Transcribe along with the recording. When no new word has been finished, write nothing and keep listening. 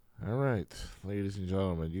night, ladies and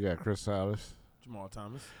gentlemen. You got Chris Thomas. Jamal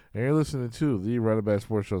Thomas. And you're listening to the Right Back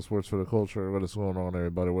Sports Show, Sports for the Culture. What is going on,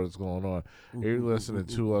 everybody? What is going on? You're listening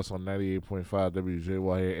to us on 98.5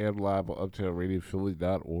 WJY and live on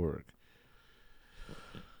UptownRadioPhilly.org.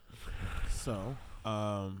 So,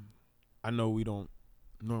 I know we don't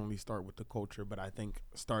normally start with the culture, but I think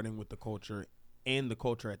starting with the culture and the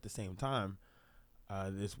culture at the same time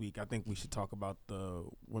this week, I think we should talk about the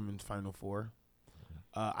Women's Final Four.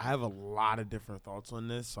 I have a lot of different thoughts on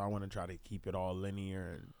this, so I want to try to keep it all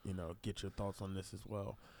linear and, get your thoughts on this as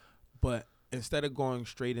well. But instead of going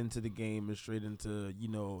straight into the game and straight into,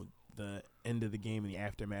 the end of the game and the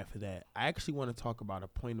aftermath of that, I actually want to talk about a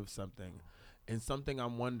point of something and something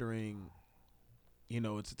I'm wondering,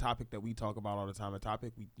 it's a topic that we talk about all the time, a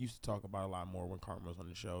topic we used to talk about a lot more when Carmen was on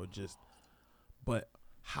the show. But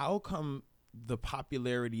how come the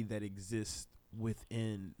popularity that exists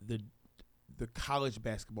within the college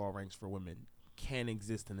basketball ranks for women can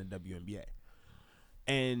exist in the WNBA?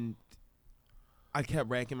 And I kept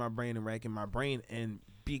racking my brain, and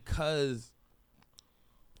because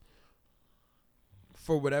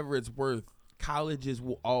for whatever it's worth, colleges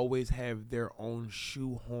will always have their own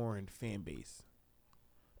shoehorned fan base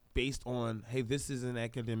based on, hey, this is an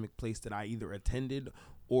academic place that I either attended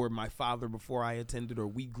or my father before I attended, or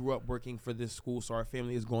we grew up working for this school, so our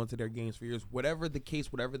family is going to their games for years. Whatever the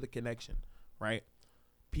case, whatever the connection, right?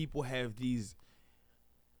 People have these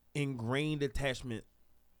ingrained attachment,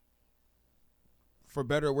 for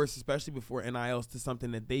better or worse, especially before NILs, to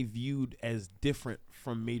something that they viewed as different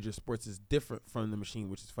from major sports, is different from the machine,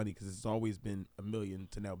 which is funny because it's always been $1 million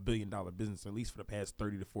to now $1 billion business, at least for the past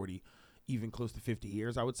 30 to 40, even close to 50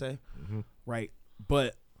 years, I would say, right?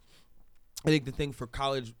 But I think the thing for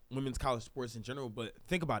women's college sports in general, but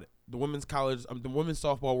think about it, the women's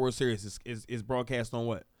softball World Series is broadcast on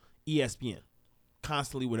what? ESPN.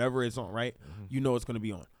 Constantly, whatever it's on, right? It's going to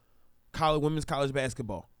be on. Women's college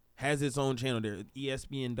basketball has its own channel there.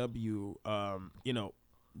 ESPNW,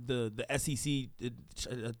 the SEC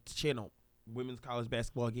channel, women's college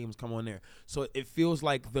basketball games come on there. So it feels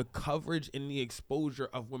like the coverage and the exposure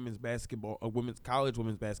of women's college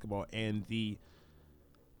women's basketball, and the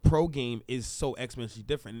pro game is so exponentially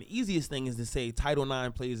different. And the easiest thing is to say Title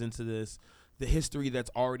IX plays into this, the history that's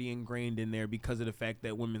already ingrained in there because of the fact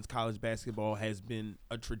that women's college basketball has been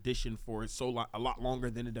a tradition for a lot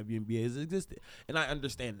longer than the WNBA has existed. And I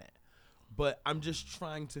understand that. But I'm just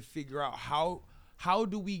trying to figure out how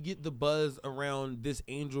do we get the buzz around this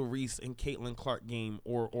Angel Reese and Caitlin Clark game,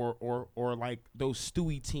 or like those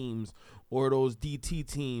Stewie teams, or those DT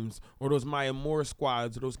teams, or those Maya Moore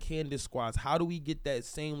squads, or those Candace squads? How do we get that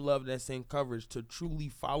same love, that same coverage to truly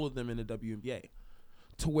follow them in the WNBA,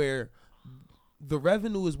 to where the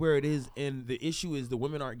revenue is where it is, and the issue is the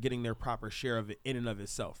women aren't getting their proper share of it in and of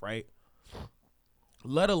itself, right?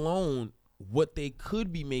 Let alone what they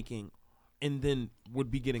could be making and then would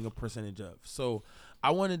be getting a percentage of. So I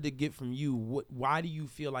wanted to get from you, why do you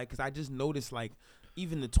feel like, because I just noticed, like,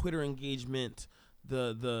 even the Twitter engagement,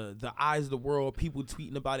 the eyes of the world, people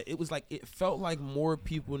tweeting about it, it felt like more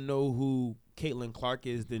people know who Caitlin Clark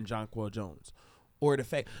is than Jonquel Jones. Or the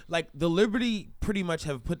fact, like, the Liberty pretty much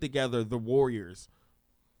have put together the Warriors,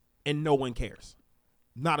 and no one cares.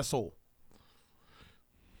 Not a soul.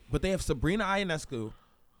 But they have Sabrina Ionescu,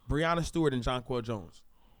 Breanna Stewart, and Jonquel Jones.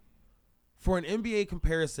 For an NBA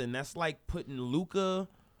comparison, that's like putting Luka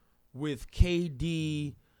with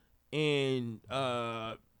KD and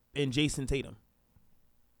Jason Tatum.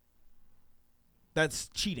 That's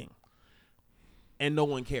cheating. And no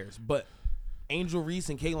one cares. But Angel Reese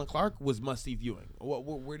and Caitlin Clark was must-see viewing.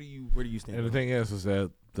 Where do you stand? And the thing is that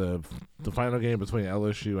the final game between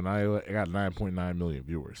LSU and Iowa, it got 9.9 million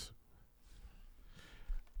viewers.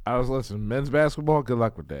 I was listening, men's basketball, good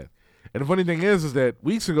luck with that. And the funny thing is that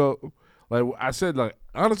weeks ago, like I said, like,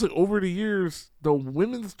 honestly, over the years, the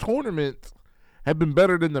women's tournament have been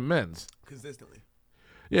better than the men's. Consistently.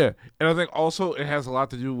 Yeah. And I think also it has a lot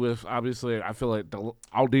to do with, obviously, I feel like the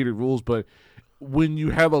outdated rules, but when you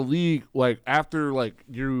have a league, like, after, like,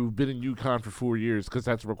 you've been in UConn for 4 years, because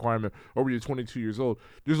that's a requirement, or when you're 22 years old,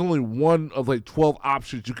 there's only one of, like, 12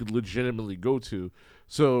 options you could legitimately go to.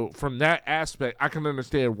 So from that aspect, I can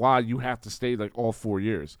understand why you have to stay, like, all 4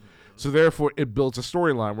 years. So therefore, it builds a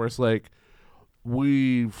storyline where it's like,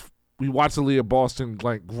 we watched Aaliyah Boston,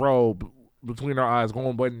 like, grow between our eyes,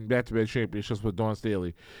 going back-to-back championships with Dawn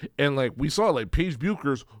Staley. And, like, we saw, like, Paige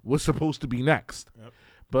Buchers was supposed to be next. Yep.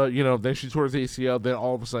 But, then she tore his ACL. Then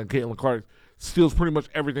all of a sudden, Caitlin Clark steals pretty much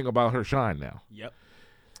everything about her shine now. Yep.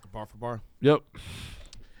 Bar for bar. Yep.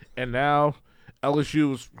 And now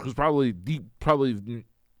LSU, who's probably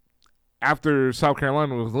after South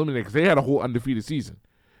Carolina was eliminated, because they had a whole undefeated season.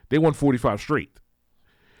 They won 45 straight.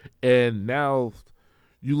 And now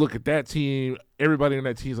you look at that team, everybody on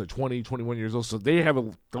that team is like 20, 21 years old. So they have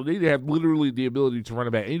literally the ability to run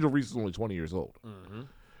it back. Angel Reese is only 20 years old. Mm-hmm.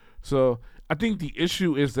 So I think the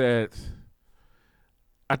issue is that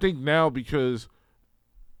I think now because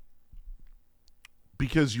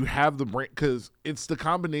you have the brand, because it's the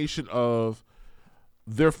combination of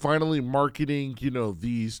they're finally marketing,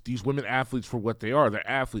 these women athletes for what they are. They're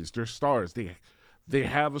athletes. They're stars. They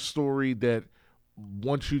have a story that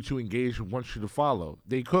wants you to engage and wants you to follow.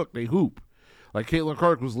 They cook. They hoop. Like Caitlin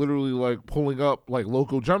Clark was literally like pulling up like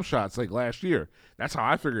local jump shots like last year. That's how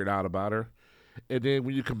I figured out about her. And then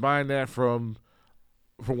when you combine that from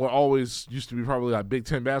what always used to be probably like Big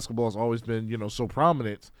Ten basketball has always been, so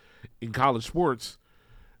prominent in college sports.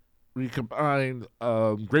 We combine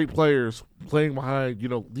great players playing behind,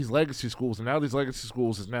 these legacy schools, and now these legacy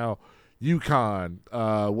schools is now UConn,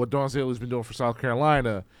 what Dawn Staley's been doing for South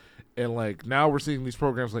Carolina, and like now we're seeing these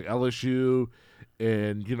programs like LSU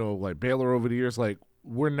and like Baylor over the years. Like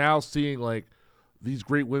we're now seeing like these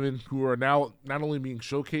great women who are now not only being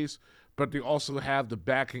showcased, but they also have the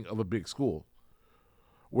backing of a big school.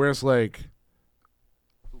 Whereas like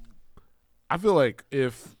I feel like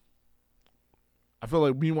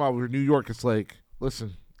meanwhile with New York, it's like,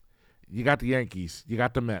 listen, you got the Yankees, you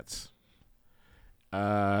got the Mets.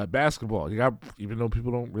 Basketball, you got, even though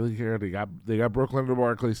people don't really care, they got Brooklyn at the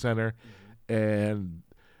Barclays Center, and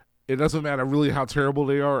it doesn't matter really how terrible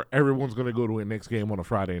they are. Everyone's going to go to a Knicks game on a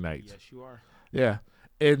Friday night. Yes, you are. Yeah,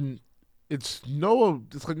 and it's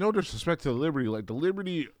like no disrespect to the Liberty, like the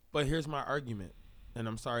Liberty. But here's my argument, and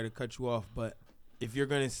I'm sorry to cut you off, but if you're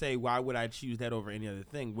going to say, why would I choose that over any other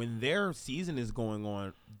thing? When their season is going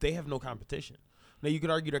on, they have no competition. Now, you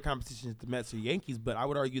could argue their competition is the Mets or Yankees, but I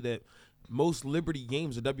would argue that most Liberty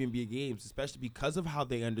games or WNBA games, especially because of how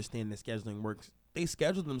they understand the scheduling works, they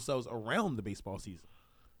schedule themselves around the baseball season.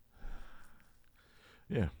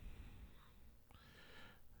 Yeah.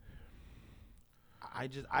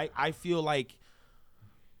 I feel like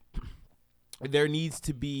there needs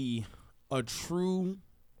to be a true,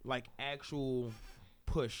 like, actual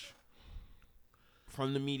push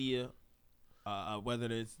from the media, whether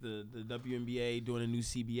it's the WNBA doing a new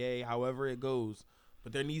CBA, however it goes.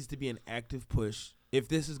 But there needs to be an active push, if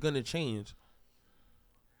this is going to change,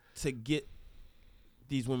 to get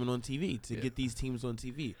these women on TV, to get these teams on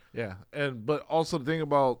TV. Yeah, but also the thing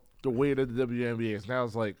about the way that the WNBA is now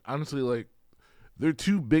is like, honestly, like their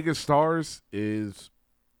two biggest stars is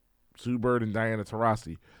Sue Bird and Diana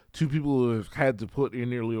Taurasi, two people who have had to put in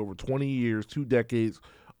nearly over 20 years, 2 decades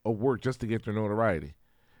of work just to get their notoriety.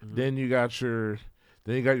 Mm-hmm. Then you got your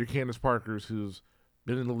Candace Parkers, who's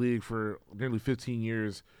been in the league for nearly 15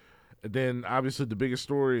 years. And then, obviously, the biggest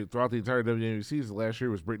story throughout the entire WNBA season last year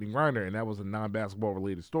was Brittany Griner, and that was a non-basketball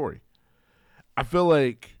related story. I feel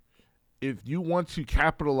like if you want to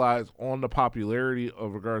capitalize on the popularity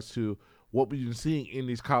of regards to what we've been seeing in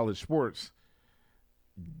these college sports,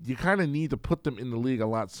 you kind of need to put them in the league a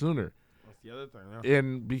lot sooner. That's the other thing. Yeah.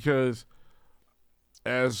 And because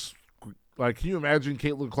can you imagine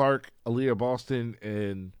Caitlin Clark, Aaliyah Boston,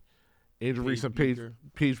 and Angel Reese and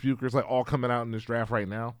Paige Buecher's like all coming out in this draft right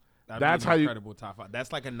now? That's how incredible top 5.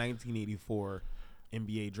 That's like a 1984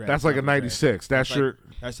 NBA draft. That's like a 96. That's your.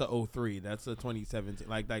 That's a 03. That's a 2017.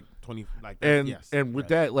 Like 20. Like and yes. And with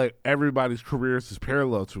that, like everybody's careers is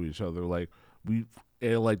parallel to each other. Like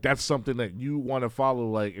that's something that you want to follow.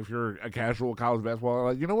 Like if you're a casual college basketball,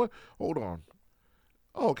 like, you know what? Hold on.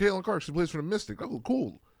 Oh, Caitlin Clark, she plays for the Mystics. Oh,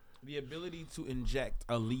 cool. The ability to inject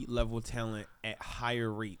elite level talent at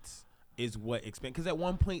higher rates is what expands. Because at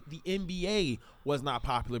one point, the NBA was not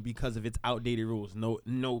popular because of its outdated rules.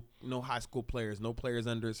 No high school players, no players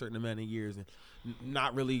under a certain amount of years, and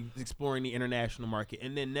not really exploring the international market.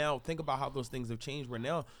 And then now, think about how those things have changed. Where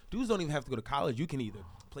now, dudes don't even have to go to college. You can either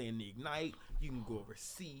play in the Ignite, you can go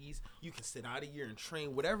overseas, you can sit out a year and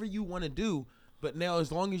train, whatever you want to do. But now,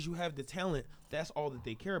 as long as you have the talent, that's all that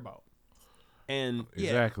they care about. And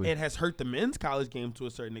exactly. It has hurt the men's college game to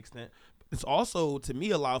a certain extent. It's also, to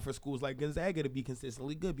me, allowed for schools like Gonzaga to be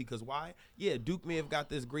consistently good. Because why? Yeah, Duke may have got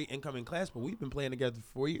this great incoming class, but we've been playing together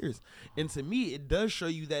for 4 years. And to me, it does show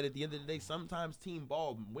you that at the end of the day, sometimes team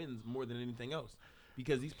ball wins more than anything else.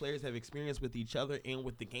 Because these players have experience with each other and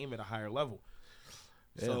with the game at a higher level.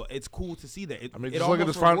 Yeah. So it's cool to see that. Just look at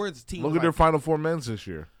this look at their Final Four men's this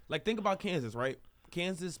year. Like, think about Kansas, right?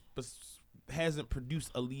 Kansas hasn't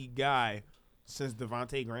produced a league guy since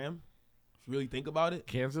Devontae Graham. If you really think about it.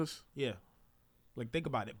 Kansas? Yeah. Like, think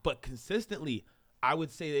about it. But consistently, I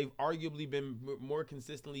would say they've arguably been more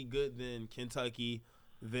consistently good than Kentucky,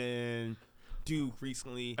 than Duke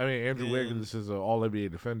recently. I mean, Andrew than, Wiggins is an All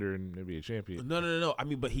NBA defender and NBA champion. No. I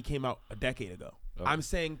mean, but he came out a decade ago. Okay. I'm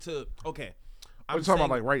saying I'm talking about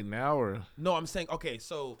like right now, or no? I'm saying okay.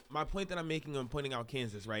 So my point that I'm making on pointing out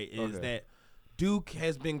Kansas, right, is that Duke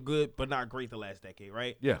has been good but not great the last decade,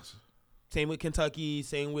 right? Yes. Same with Kentucky,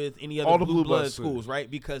 same with any other All the blue blue blood bloods, schools, right?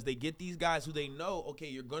 Because they get these guys who they know, okay,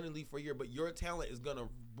 you're going to leave for a year, but your talent is going to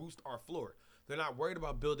boost our floor. They're not worried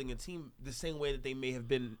about building a team the same way that they may have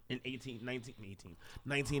been in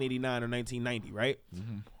 1989 or 1990, right?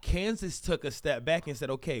 Mm-hmm. Kansas took a step back and said,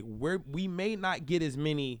 okay, we may not get as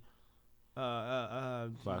many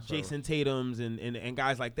Jason Tatums and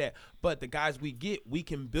guys like that, but the guys we get, we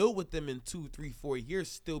can build with them in 2, 3, 4 years,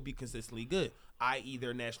 still be consistently good. I.e.,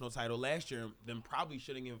 their national title last year, them probably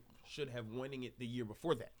should have winning it the year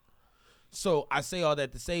before that. So I say all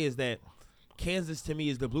that to say is that Kansas to me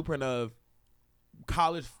is the blueprint of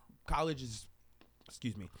colleges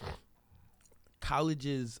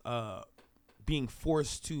being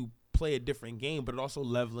forced to play a different game, but also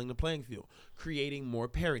leveling the playing field, creating more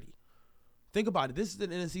parity. Think about it. This is an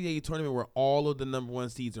NCAA tournament where all of the number one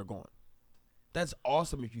seeds are going. That's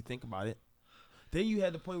awesome if you think about it. Then you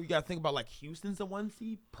had the point where you got to think about like Houston's a 1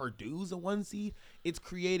 seed, Purdue's a 1 seed. It's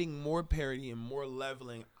creating more parity and more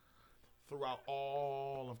leveling throughout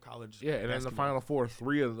all of college. Yeah, and in the Final Four,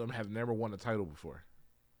 3 of them have never won a title before.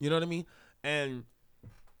 You know what I mean? And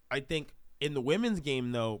I think in the women's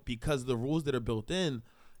game, though, because of the rules that are built in,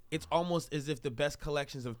 it's almost as if the best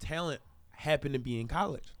collections of talent happen to be in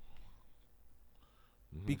college.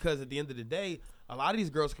 Mm-hmm. Because at the end of the day, a lot of these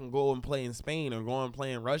girls can go and play in Spain or go and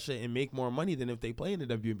play in Russia and make more money than if they play in the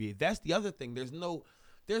WNBA. That's the other thing. There's no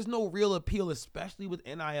real appeal, especially with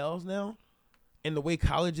NILs now, and the way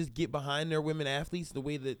colleges get behind their women athletes, the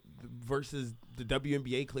way that versus the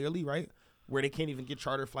WNBA clearly, right, where they can't even get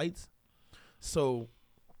charter flights. So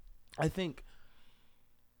I think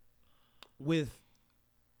with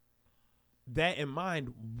that in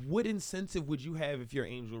mind, what incentive would you have if you're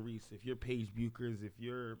Angel Reese, if you're Paige Buchers, if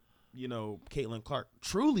you're, Caitlin Clark,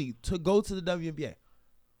 truly to go to the WNBA?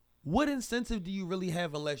 What incentive do you really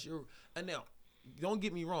have unless you're – and now, don't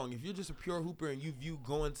get me wrong. If you're just a pure hooper and you view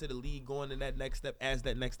going to the league, going to that next step as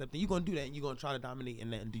that next step, then you're going to do that and you're going to try to dominate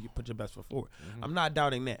in that and put your best foot forward. Mm-hmm. I'm not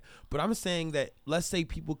doubting that. But I'm saying that let's say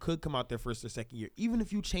people could come out their first or second year. Even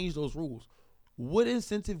if you change those rules, what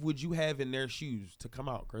incentive would you have in their shoes to come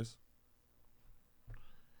out, Chris?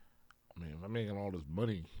 I mean, if I'm making all this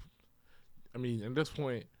money, I mean, at this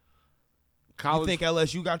point, college. You think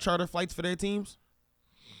LSU got charter flights for their teams?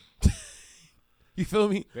 You feel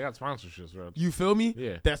me? They got sponsorships, bro. You feel me?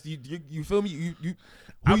 Yeah. That's you feel me?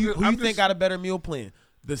 Who you think got a better meal plan?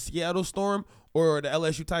 The Seattle Storm or the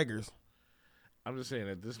LSU Tigers? I'm just saying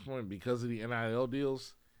at this point, because of the NIL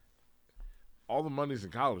deals, all the money's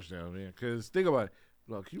in college now, man. Because think about it.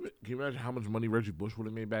 Look, can you imagine how much money Reggie Bush would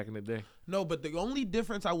have made back in the day? No, but the only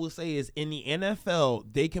difference I will say is in the NFL,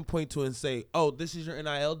 they can point to and say, oh, this is your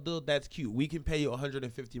NIL deal. That's cute. We can pay you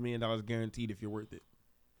 $150 million guaranteed if you're worth it.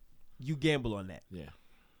 You gamble on that. Yeah.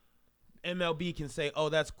 MLB can say, oh,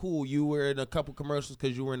 that's cool. You were in a couple commercials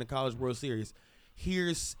because you were in the College World Series.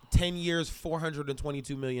 Here's 10 years,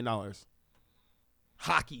 $422 million.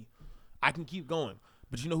 Hockey. I can keep going.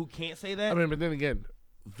 But you know who can't say that? I mean, but then again,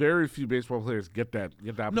 very few baseball players get that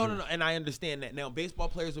opportunity. No, and I understand that. Now, baseball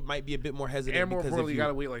players might be a bit more hesitant. And more importantly, you got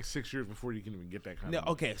to wait like 6 years before you can even get that kind of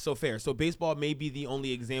money. Okay, so fair. So baseball may be the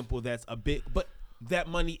only example that's a bit, but that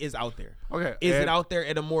money is out there. Okay. Is it out there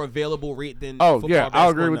at a more available rate than football, yeah,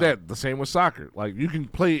 I'll agree with now? that. The same with soccer. Like, you can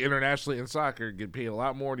play internationally in soccer, get paid a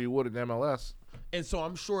lot more than you would in MLS. And so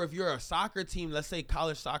I'm sure if you're a soccer team, let's say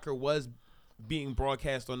college soccer was being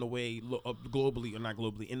broadcast on the way globally, or not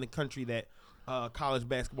globally, in the country that college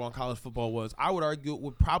basketball and college football was, I would argue it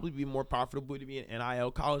would probably be more profitable to be an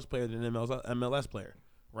NIL college player than an MLS player,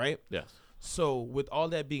 right? Yes. So with all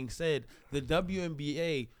that being said, the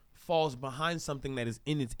WNBA falls behind something that is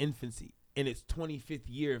in its infancy, in its 25th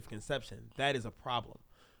year of conception. That is a problem.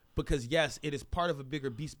 Because, yes, it is part of a bigger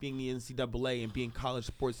beast being the NCAA and being college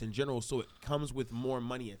sports in general, so it comes with more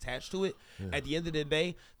money attached to it. Yeah. At the end of the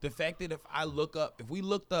day, the fact that if we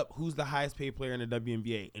looked up who's the highest paid player in the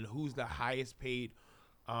WNBA and who's the highest paid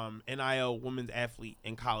NIL women's athlete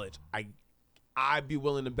in college, I'd be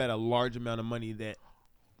willing to bet a large amount of money that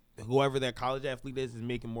whoever that college athlete is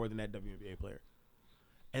making more than that WNBA player.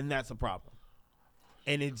 And that's a problem.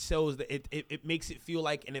 And it shows that it makes it feel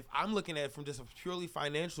like, and if I'm looking at it from just a purely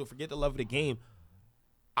financial, forget the love of the game,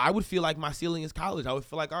 I would feel like my ceiling is college. I would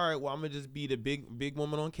feel like, all right, well, I'm going to just be the big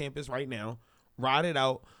woman on campus right now, ride it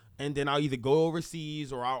out, and then I'll either go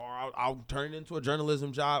overseas or I'll turn it into a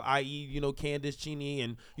journalism job, i.e., Candace Cheney,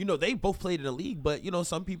 and they both played in the league, but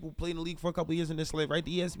some people played in the league for a couple of years and then slid right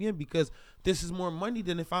to ESPN because this is more money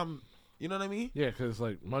than if I'm, you know what I mean? Yeah, because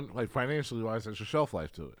like financially wise, there's a shelf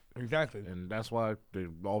life to it. Exactly. And that's why they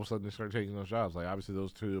all of a sudden they start taking those jobs. Like obviously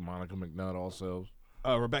those two, Monica McNutt also.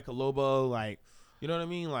 Rebecca Lobo, like, you know what I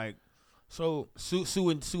mean? Like, so Sue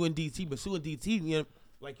and DT, but Sue and DT,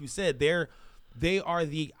 like you said, they are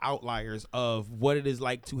the outliers of what it is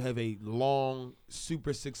like to have a long,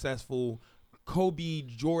 super successful Kobe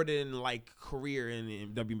Jordan like career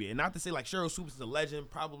in WNBA. And not to say like Cheryl Swoops is a legend,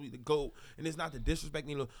 probably the GOAT, and it's not to disrespect,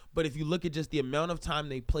 but if you look at just the amount of time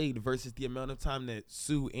they played versus the amount of time that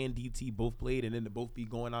Sue and DT both played, and then to both be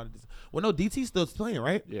going out of this. Well, no, DT's still playing,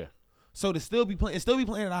 right? Yeah. So to still be playing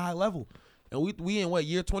at a high level. And we in what,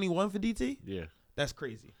 year 21 for DT? Yeah. That's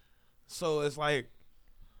crazy. So it's like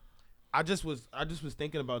I just was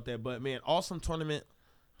thinking about that, but man, awesome tournament.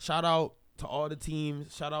 Shout out to all the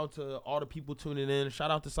teams. Shout out to all the people tuning in.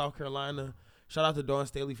 Shout out to South Carolina. Shout out to Dawn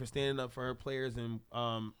Staley for standing up for her players. And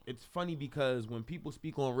it's funny because when people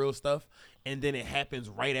speak on real stuff and then it happens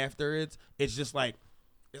right after it's just like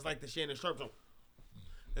it's like the Shannon Sharp song.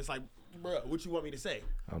 It's like, bro, what you want me to say?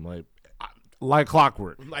 I'm like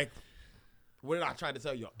clockwork. Like, what did I try to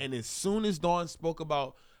tell y'all? And as soon as Dawn spoke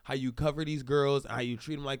about how you cover these girls, how you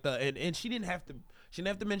treat them like that, and she didn't have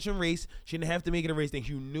to mention race. She didn't have to make it a race thing.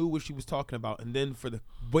 You knew what she was talking about. And then for the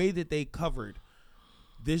way that they covered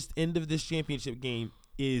this end of this championship game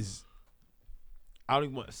is, I don't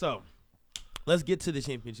even want. So let's get to the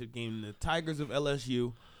championship game. The Tigers of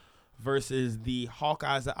LSU versus the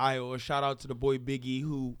Hawkeyes of Iowa. Shout out to the boy Biggie,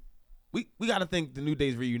 who we got to think the New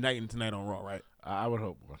Day's reuniting tonight on Raw, right? I would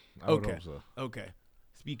hope. I would hope so. Okay.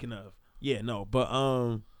 Speaking of, yeah, no,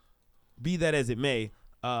 but be that as it may,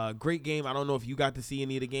 great game. I don't know if you got to see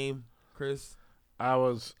any of the game, Chris. I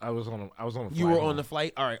was on a flight. You were on the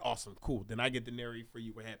flight? All right, awesome, cool. Then I get to narrate for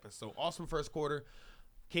you what happened. So awesome first quarter.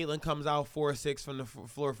 Caitlin comes out 4-6 from the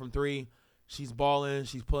floor from 3. She's balling.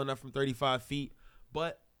 She's pulling up from 35 feet.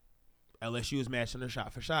 But LSU is matching her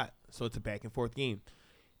shot for shot. So it's a back and forth game.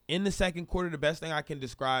 In the second quarter, the best thing I can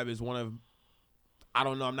describe is one of, I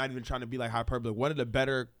don't know, I'm not even trying to be like hyperbole, one of the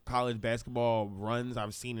better college basketball runs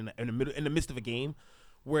I've seen in the midst of a game,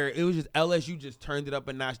 where it was just LSU just turned it up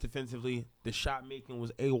a notch defensively. The shot making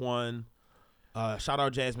was A1. Shout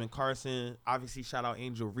out Jasmine Carson. Obviously, shout out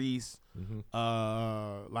Angel Reese.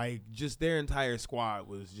 Mm-hmm. Like, just their entire squad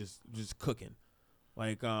was just cooking.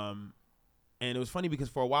 Like, and it was funny because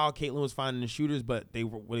for a while Caitlin was finding the shooters, but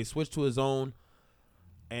when they switched to a zone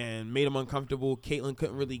and made them uncomfortable, Caitlin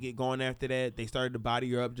couldn't really get going after that. They started to body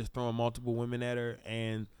her up, just throwing multiple women at her,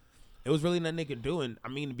 and it was really nothing they could do. And, I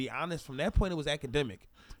mean, to be honest, from that point, it was academic.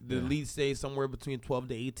 The lead stayed somewhere between 12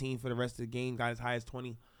 to 18 for the rest of the game, got as high as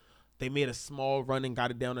 20. They made a small run and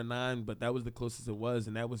got it down to 9, but that was the closest it was,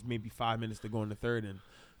 and that was maybe 5 minutes to go in the third. And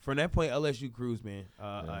from that point, LSU cruised, man,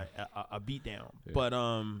 a beat down. Yeah. But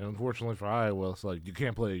and unfortunately for Iowa, it's like you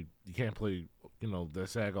can't play, the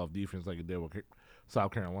sag-off defense like it did with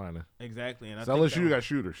South Carolina. Exactly. And so LSU got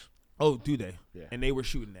shooters. Oh, do they? Yeah. And they were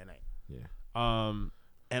shooting that night. Yeah.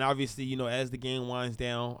 And obviously, as the game winds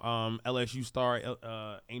down, LSU star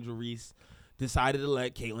Angel Reese decided to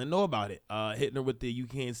let Caitlin know about it, hitting her with the "You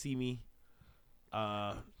Can't See Me,"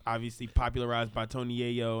 obviously popularized by Tony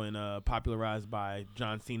Yayo and popularized by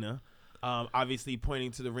John Cena. Obviously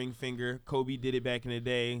pointing to the ring finger. Kobe did it back in the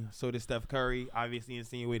day. So did Steph Curry. Obviously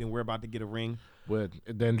insinuating we're about to get a ring. And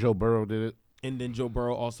then Joe Burrow did it. And then Joe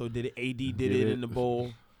Burrow also did it. AD did it in the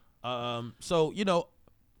bowl. So,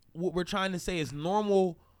 what we're trying to say is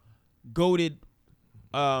normal, goated,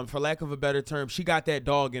 for lack of a better term, she got that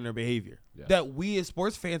dog in her behavior that we as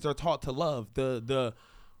sports fans are taught to love. The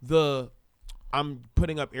I'm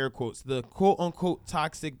putting up air quotes, the quote unquote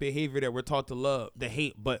toxic behavior that we're taught to love, the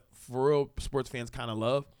hate, but for real sports fans kind of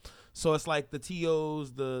love. So it's like the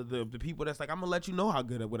TOs, the people that's like, I'm gonna let you know how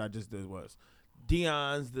good at what I just did was.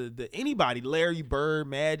 Deion's, the anybody, Larry Bird,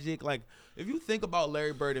 Magic. Like, if you think about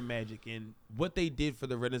Larry Bird and Magic and what they did for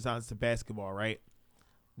the renaissance of basketball, right?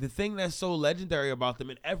 The thing that's so legendary about them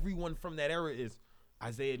and everyone from that era is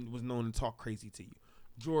Isaiah was known to talk crazy to you.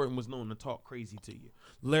 Jordan was known to talk crazy to you.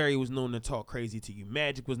 Larry was known to talk crazy to you.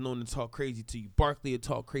 Magic was known to talk crazy to you. Barkley would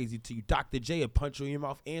talk crazy to you. Dr. J would punch you in your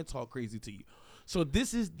mouth and talk crazy to you. So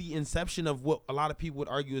this is the inception of what a lot of people would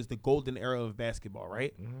argue is the golden era of basketball,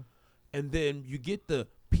 right? Mm-hmm. And then you get the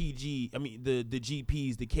the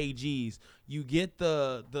GPs, the KGs. You get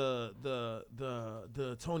the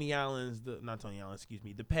Tony Allens,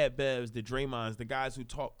 the Pat Bevs, the Draymonds, the guys who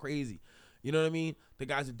talk crazy. You know what I mean? The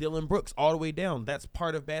guys are Dylan Brooks all the way down. That's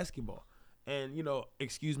part of basketball. And,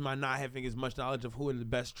 excuse my not having as much knowledge of who are the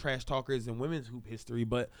best trash talkers in women's hoop history,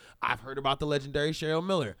 but I've heard about the legendary Cheryl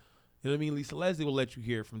Miller. You know what I mean? Lisa Leslie will let you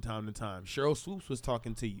hear from time to time. Cheryl Swoops was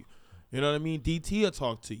talking to you. You know what I mean? DT will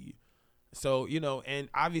talk to you. So, and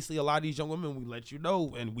obviously a lot of these young women, we let you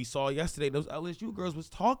know, and we saw yesterday, those LSU girls was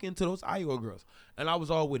talking to those Iowa girls. And I was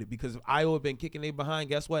all with it, because if Iowa had been kicking they behind,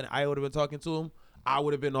 guess what? And Iowa would have been talking to them, I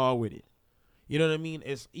would have been all with it. You know what I mean?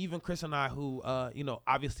 It's even Chris and I who,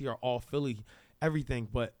 obviously are all Philly, everything,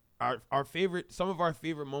 but some of our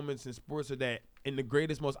favorite moments in sports are that in the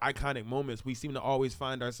greatest, most iconic moments, we seem to always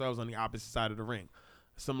find ourselves on the opposite side of the ring.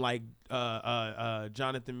 Some like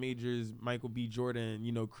Jonathan Majors, Michael B.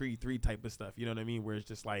 Jordan, Creed 3 type of stuff. You know what I mean? Where it's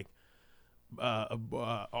just like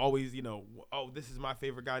always, this is my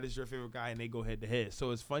favorite guy, this is your favorite guy, and they go head to head.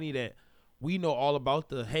 So it's funny that we know all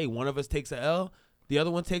about hey, one of us takes a L, the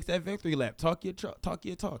other one takes that victory lap. Talk your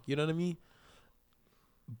talk. You know what I mean?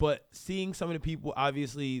 But seeing some of the people,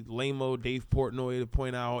 obviously, Lamo, Dave Portnoy to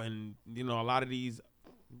point out, and, a lot of these,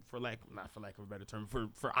 not for lack of a better term,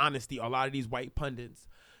 for honesty, a lot of these white pundits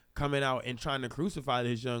coming out and trying to crucify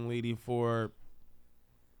this young lady for,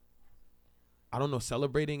 I don't know,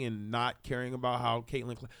 celebrating and not caring about how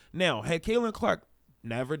Caitlin Clark. Now, had Caitlin Clark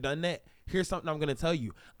never done that, here's something I'm going to tell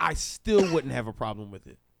you. I still wouldn't have a problem with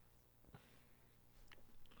it.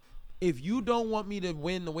 If you don't want me to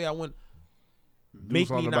win the way I want, make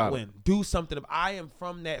me not win. Do something. I am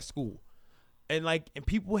from that school. And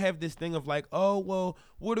people have this thing of oh, well,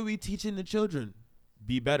 what are we teaching the children?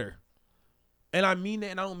 Be better. And I mean that,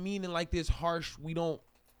 and I don't mean it like this harsh, we don't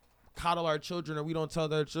coddle our children, or we don't tell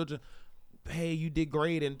their children, hey, you did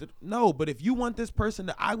great. And no, but if you want this person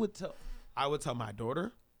to, I would tell my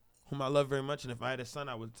daughter, whom I love very much, and if I had a son,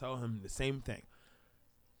 I would tell him the same thing.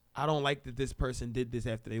 I don't like that this person did this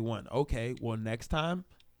after they won. Okay, well, next time,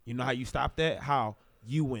 you know how you stop that? How?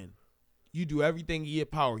 You win. You do everything in your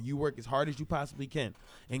power. You work as hard as you possibly can.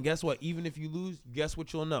 And guess what? Even if you lose, guess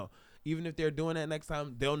what you'll know? Even if they're doing that next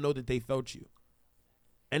time, they'll know that they felt you.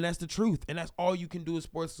 And that's the truth. And that's all you can do in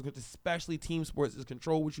sports, especially team sports, is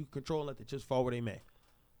control what you can control and let the chips fall where they may.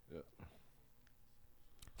 Yep.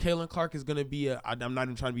 Caitlin Clark is going to be I'm not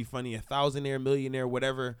even trying to be funny, a thousandaire, millionaire,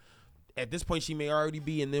 whatever. At this point, she may already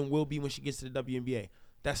be and then will be when she gets to the WNBA.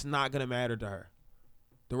 That's not going to matter to her.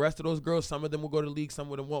 The rest of those girls, some of them will go to the league, some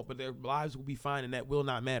of them won't, but their lives will be fine, and that will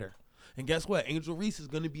not matter. And guess what? Angel Reese is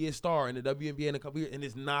going to be a star in the WNBA in a couple years, and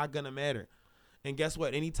it's not going to matter. And guess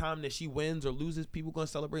what? Anytime that she wins or loses, people are going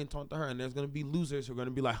to celebrate and taunt to her, and there's going to be losers who are going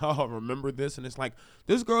to be like, oh, remember this? And it's like,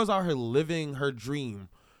 this girl's out here living her dream,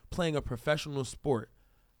 playing a professional sport,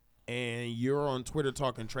 and you're on Twitter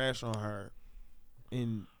talking trash on her,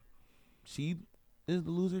 and she is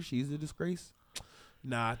the loser? She's the disgrace?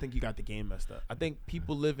 Nah, I think you got the game messed up. I think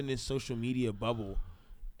people live in this social media bubble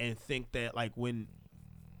and think that I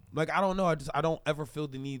don't know. I don't ever feel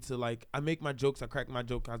the need to I make my jokes. I crack my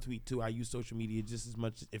joke. I tweet too. I use social media just as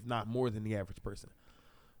much, if not more, than the average person.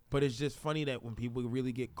 But it's just funny that when people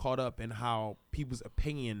really get caught up in how people's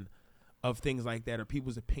opinion of things like that, or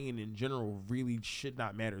people's opinion in general, really should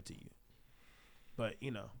not matter to you. But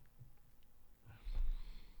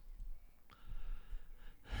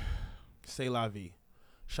c'est la vie.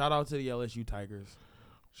 Shout out to the LSU Tigers.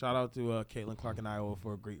 Shout out to Caitlin Clark in Iowa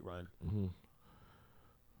for a great run. Mm-hmm.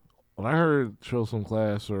 When I heard show some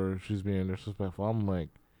class or she's being disrespectful, I'm like,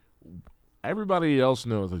 everybody else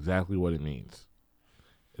knows exactly what it means.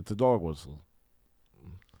 It's a dog whistle.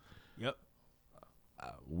 Yep.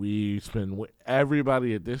 We spend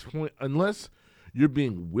everybody at this point, unless you're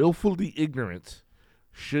being willfully ignorant,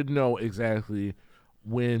 should know exactly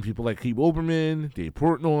when people like Keith Olbermann, Dave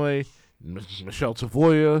Portnoy, Michelle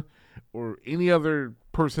Savoya, or any other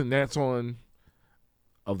person that's on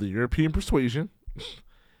of the European persuasion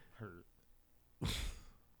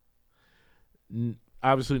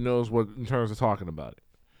obviously knows what in terms of talking about it.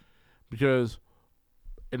 Because,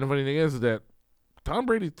 and the funny thing is that Tom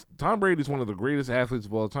Brady's one of the greatest athletes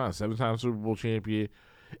of all time, 7-time Super Bowl champion,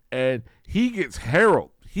 and he gets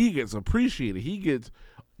heralded, he gets appreciated, he gets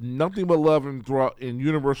nothing but love and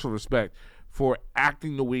universal respect for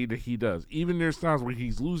acting the way that he does. Even there's times where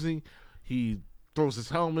he's losing, he throws his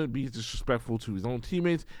helmet, be disrespectful to his own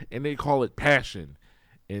teammates, and they call it passion.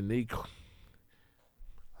 And they call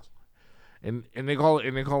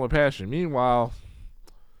it passion. Meanwhile,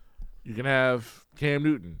 you can have Cam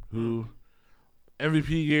Newton, who MVP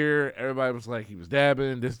year, everybody was like he was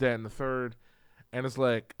dabbing, this, that, and the third. And it's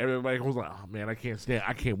like everybody was like, oh man, I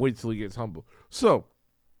can't wait till he gets humble. So,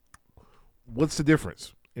 what's the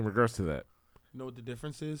difference in regards to that? You know what the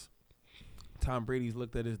difference is? Tom Brady's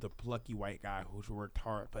looked at as the plucky white guy who's worked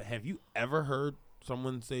hard. But have you ever heard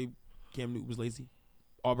someone say Cam Newton was lazy?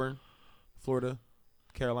 Auburn, Florida,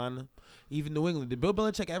 Carolina, even New England. Did Bill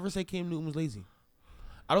Belichick ever say Cam Newton was lazy?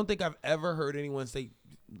 I don't think I've ever heard anyone say,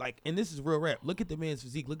 like, and this is real rap. Look at the man's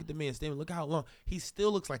physique. Look at the man's stamina. Look how long. He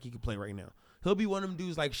still looks like he could play right now. He'll be one of them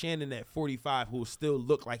dudes like Shannon at 45 who will still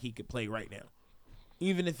look like he could play right now,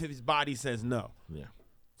 even if his body says no. Yeah.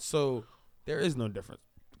 So there is no difference,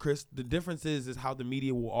 Chris. The difference is how the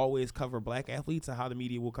media will always cover black athletes and how the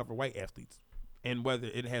media will cover white athletes. And whether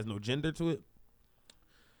it has no gender to it,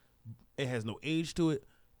 it has no age to it,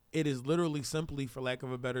 it is literally simply, for lack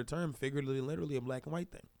of a better term, figuratively, literally a black and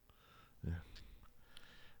white thing. Yeah.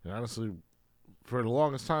 And honestly, for the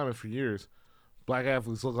longest time and for years, black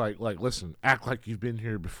athletes look like listen, act like you've been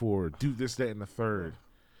here before, do this, that, and the third.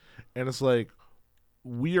 And it's like,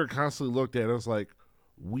 we are constantly looked at as like,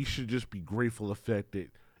 we should just be grateful the fact that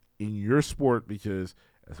in your sport, because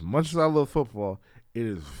as much as I love football, it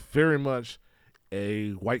is very much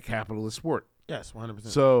a white capitalist sport. Yes, 100%.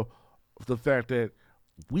 So the fact that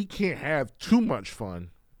we can't have too much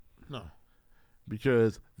fun, no,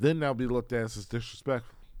 because then that'll be looked at as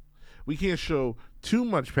disrespectful. We can't show too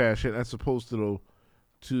much passion as opposed to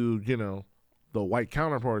the white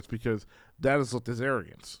counterparts, because that is looked as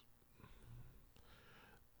arrogance.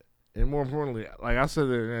 And more importantly, like I said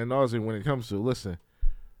in nauseam, when it comes to, listen,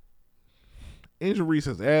 Angel Reese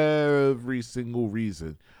has every single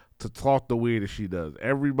reason to talk the way that she does.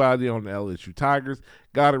 Everybody on the LSU Tigers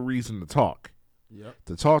got a reason to talk. Yep.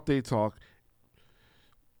 To talk, they talk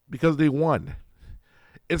because they won.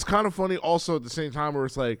 It's kind of funny also at the same time where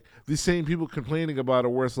it's like these same people complaining about it,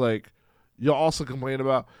 where it's like you'll also complain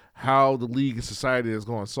about how the league and society is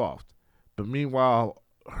going soft. But meanwhile,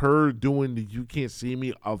 her doing the "you can't see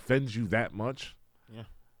me" offends you that much? Yeah.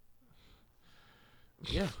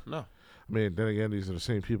 Yeah, no. I mean, then again, these are the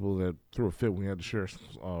same people that threw a fit when we had to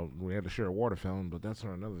share a water fountain, but that's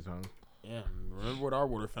for another time. Yeah, remember what our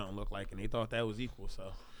water fountain looked like, and they thought that was equal,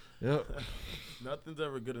 so. Yep. Nothing's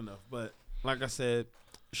ever good enough. But like I said,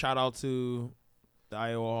 shout out to the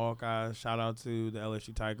Iowa Hawkeyes. Shout out to the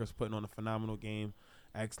LSU Tigers putting on a phenomenal game.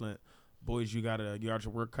 Excellent. Boys, you got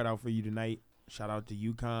your work cut out for you tonight. Shout out to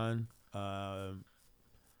UConn.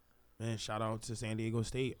 Man, shout out to San Diego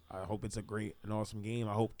State. I hope it's a great and awesome game.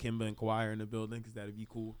 I hope Kimba and Kawhi are in the building because that would be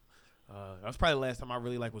cool. That was probably the last time I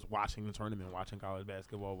really was watching the tournament, watching college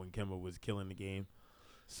basketball when Kimba was killing the game.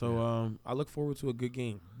 So I look forward to a good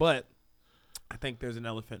game. But I think there's an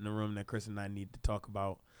elephant in the room that Chris and I need to talk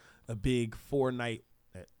about. A big 4-night.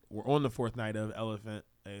 We're on the 4th night of Elephant.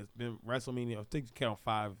 It's been WrestleMania. I think you count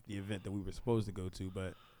 5, the event that we were supposed to go to,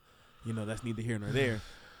 but that's neither here nor there.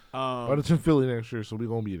 But it's in Philly next year, so we're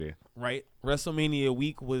going to be there. Right. WrestleMania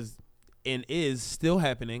week was and is still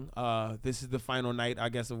happening. This is the final night, I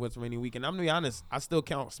guess, of WrestleMania week. And I'm going to be honest, I still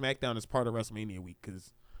count SmackDown as part of WrestleMania week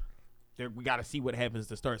because we got to see what happens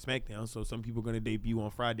to start SmackDown. So some people are going to debut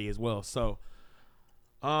on Friday as well. So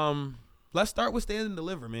let's start with Stand and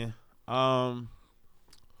Deliver, man.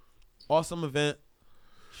 Awesome event.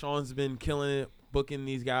 Sean's been killing it, booking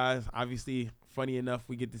these guys. Obviously, funny enough,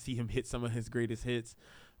 we get to see him hit some of his greatest hits,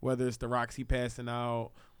 whether it's the Roxy passing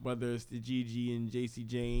out, whether it's the Gigi and JC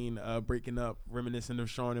Jane breaking up, reminiscent of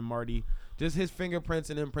Sean and Marty. Just his fingerprints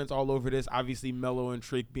and imprints all over this. Obviously, Mello and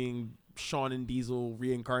Trick being Sean and Diesel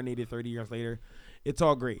reincarnated 30 years later. It's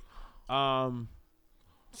all great. So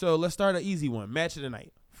let's start an easy one. Match of the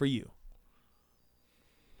night for you.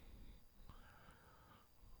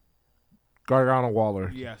 Gargano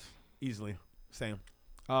Waller. Yes, easily. Same.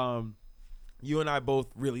 You and I both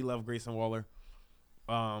really love Grayson Waller.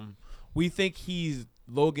 We think he's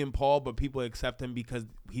Logan Paul, but people accept him because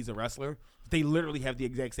he's a wrestler. They literally have the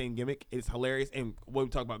exact same gimmick. It's hilarious. And what we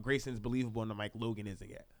talk about, Grayson's believable, and I'm like, Logan isn't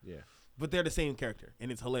yet. Yeah. But they're the same character,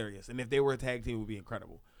 and it's hilarious. And if they were a tag team, it would be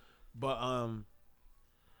incredible. But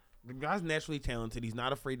the guy's naturally talented. He's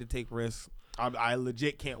not afraid to take risks. I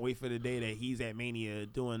legit can't wait for the day that he's at Mania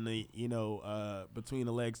doing the between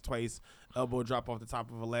the legs twice, elbow drop off the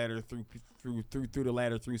top of a ladder through the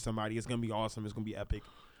ladder through somebody. It's gonna be awesome. It's gonna be epic.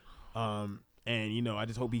 And I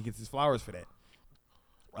just hope he gets his flowers for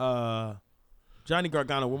that. Johnny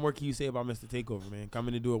Gargano, what more can you say about Mr. Takeover, man?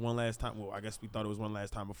 Coming to do it one last time. Well, I guess we thought it was one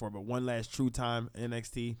last time before, but one last true time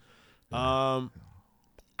NXT. I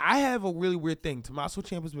have a really weird thing. Tommaso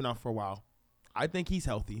Ciampa's been out for a while. I think he's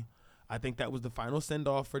healthy. I think that was the final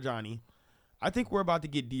send-off for Johnny. I think we're about to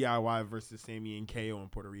get DIY versus Sammy and KO in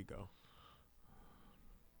Puerto Rico.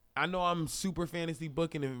 I know I'm super fantasy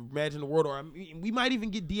booking and Imagine the World, or we might even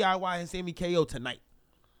get DIY and Sammy KO tonight.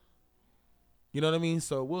 You know what I mean?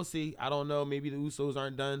 So we'll see. I don't know. Maybe the Usos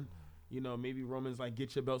aren't done. Maybe Roman's like,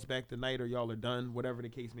 get your belts back tonight or y'all are done, whatever the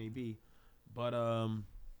case may be. But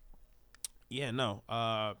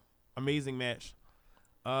amazing match.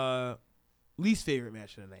 Least favorite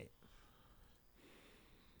match of the night.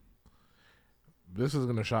 This is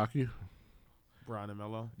gonna shock you. Braun and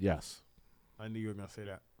Melo. Yes. I knew you were gonna say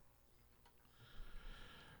that.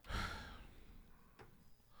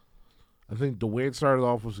 I think the way it started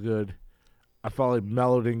off was good. I felt like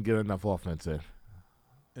Melo didn't get enough offense in.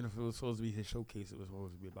 And if it was supposed to be his showcase, it was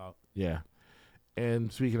supposed to be about. Yeah.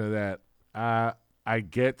 And speaking of that, I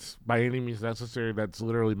get by any means necessary that's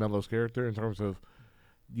literally Melo's character in terms of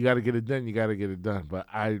you got to get it done, you got to get it done. But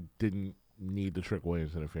I didn't need the Trick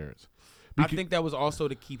Williams interference. I think that was also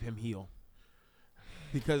to keep him heel.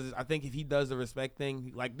 Because I think if he does the respect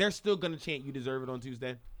thing, like they're still going to chant you deserve it on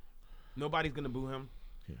Tuesday. Nobody's going to boo him.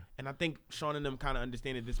 Yeah. And I think Sean and them kind of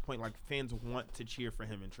understand at this point, like fans want to cheer for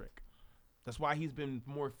him and Trick. That's why he's been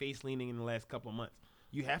more face leaning in the last couple of months.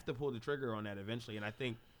 You have to pull the trigger on that eventually. And I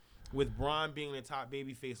think with Braun being the top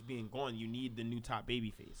babyface being gone, you need the new top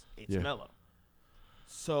babyface. It's Melo.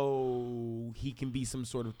 So he can be some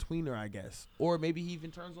sort of tweener, I guess. Or maybe he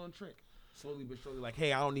even turns on Trick. Slowly but surely, like,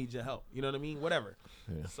 hey, I don't need your help. You know what I mean? Whatever.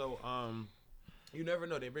 Yeah. So you never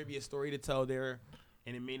know. There may be a story to tell there,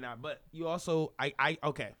 and it may not. But you also,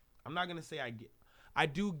 okay. I'm not gonna say I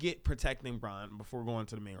do get protecting Braun before going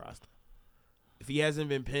to the main roster. If he hasn't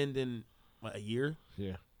been pinned in a year,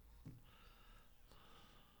 yeah.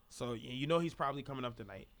 So he's probably coming up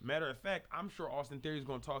tonight. Matter of fact, I'm sure Austin Theory is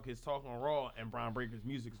gonna talk his talk on Raw, and Braun Breaker's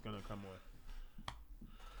music is gonna come on.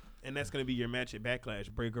 And that's going to be your match at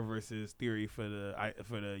Backlash, Breaker versus Theory for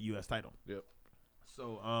the U.S. title. Yep.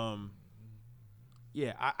 So, I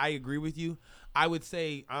agree with you. I would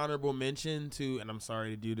say honorable mention to, and I'm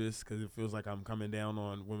sorry to do this because it feels like I'm coming down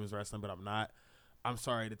on women's wrestling, but I'm not. I'm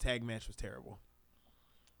sorry. The tag match was terrible.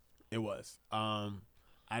 It was. I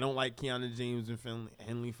don't like Kiana James and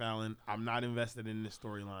Henley Fallon. I'm not invested in this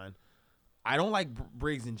storyline. I don't like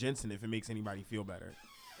Briggs and Jensen if it makes anybody feel better.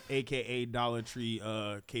 AKA Dollar Tree,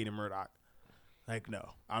 Kaden Murdoch. Like, no,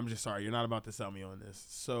 I'm just sorry. You're not about to sell me on this.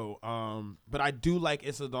 So, but I do like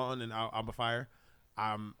Issa Dawn and Alba Fire.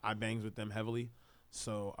 I bangs with them heavily.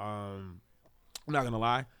 So, I'm not going to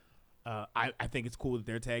lie. I think it's cool that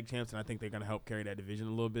they're tag champs, and I think they're going to help carry that division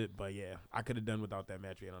a little bit. But, yeah, I could have done without that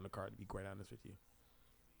match being on the card, to be quite honest with you.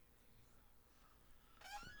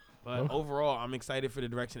 But overall, I'm excited for the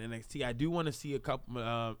direction of NXT. I do want to see a couple.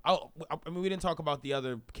 We didn't talk about the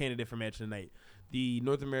other candidate for match tonight. The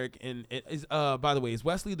North American is. By the way, is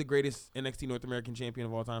Wesley the greatest NXT North American champion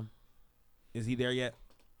of all time? Is he there yet,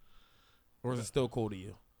 or is it still cool to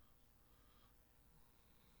you?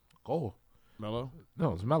 Cole. Melo?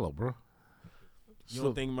 No, it's Melo, bro. You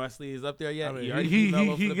don't think Wesley is up there yet? I mean, he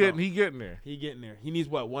getting there. He getting there. He needs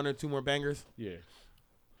what, 1 or 2 more bangers? Yeah.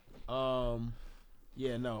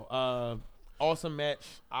 Yeah, no. Awesome match.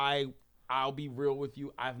 I'll be real with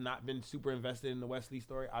you. I've not been super invested in the Wesley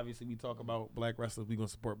story. Obviously, we talk about black wrestlers. We're going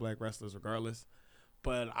to support black wrestlers regardless.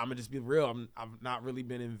 But I'm going to just be real. I've not really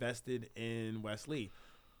been invested in Wesley.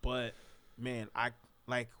 But, man,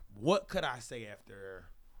 what could I say after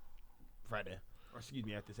Friday? Or,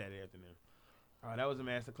 after Saturday afternoon? That was a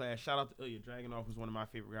masterclass. Shout out to Ilya Dragunov, who's one of my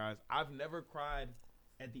favorite guys. I've never cried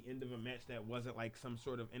at the end of a match that wasn't like some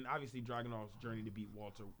sort of, and obviously Dragunov's journey to beat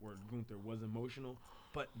Walter or Gunther was emotional,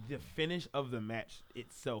 but the finish of the match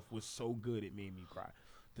itself was so good it made me cry.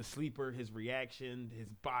 The sleeper, his reaction, his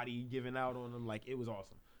body giving out on him, like, it was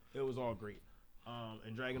awesome. It was all great.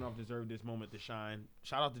 And Dragunov deserved this moment to shine.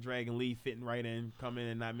 Shout out to Dragon Lee fitting right in, coming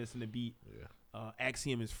and not missing a beat. Yeah.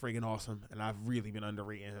 Axiom is friggin' awesome, and I've really been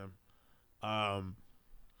underrating him.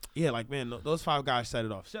 Those 5 guys set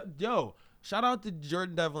it off. Shout out to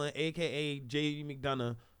Jordan Devlin, a.k.a. J.D.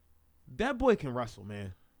 McDonough. That boy can wrestle,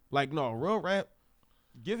 man. Like, no, real rap,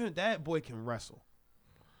 give him that boy can wrestle.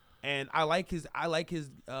 And I like his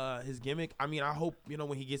gimmick. I mean, I hope,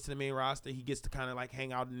 when he gets to the main roster, he gets to kind of like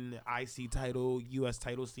hang out in the IC title, US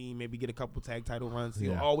title scene, maybe get a couple tag title runs.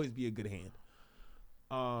 He'll always be a good hand.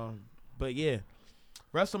 But yeah,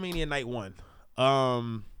 WrestleMania Night 1.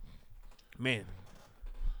 Man.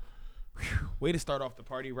 Way to start off the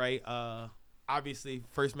party, right? Obviously,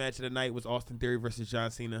 first match of the night was Austin Theory versus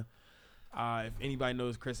John Cena. If anybody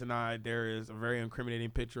knows Chris and I, there is a very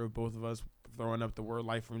incriminating picture of both of us throwing up the word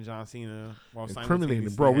life from John Cena. While incriminating,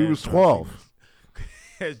 bro. We was 12.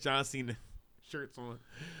 Has John Cena shirts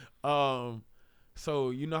on.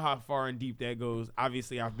 So you know how far and deep that goes.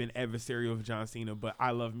 Obviously, I've been adversarial with John Cena, but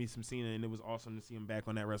I love me some Cena, and it was awesome to see him back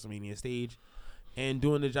on that WrestleMania stage. and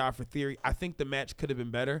doing the job for Theory. I think the match could have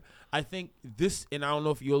been better. I think this, and I don't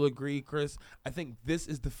know if you'll agree, Chris, I think this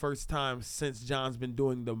is the first time since John's been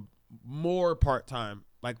doing the more part-time.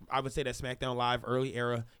 Like, I would say that SmackDown Live early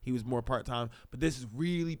era, he was more part-time. But this is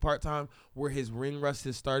really part-time where his ring rust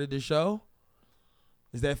has started to show.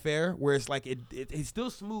 Is that fair? Where it's like, it's still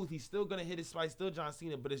smooth. He's still going to hit his spot. Still John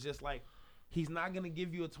Cena, but it's just like, he's not going to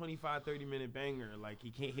give you a 25, 30-minute banger. Like,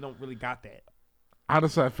 he don't really got that.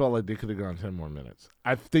 Honestly, I felt like they could have gone 10 more minutes.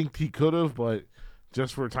 I think he could have, but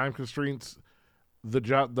just for time constraints,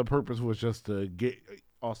 the purpose was just to get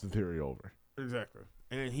Austin Theory over. Exactly.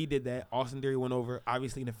 And he did that. Austin Theory went over.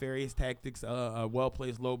 Obviously, nefarious tactics, a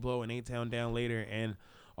well-placed low blow, and A-Town down later. And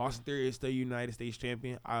Austin Theory is still United States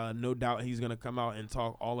champion. No doubt he's going to come out and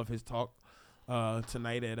talk all of his talk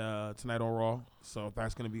tonight on Raw. So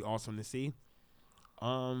that's going to be awesome to see.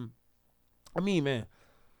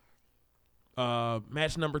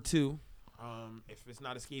 Match number 2, if it's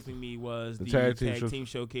not escaping me, was the tag team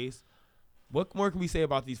showcase. What more can we say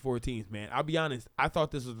about these 4 teams, man? I'll be honest. I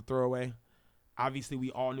thought this was a throwaway. Obviously,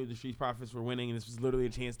 we all knew the Street Profits were winning, and this was literally a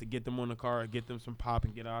chance to get them on the card, get them some pop,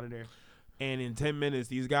 and get out of there. And in 10 minutes,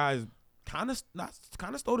 these guys kind of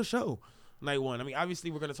stole the show. Night 1. I mean, obviously,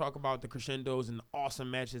 we're going to talk about the crescendos and the awesome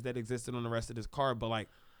matches that existed on the rest of this card, but, like,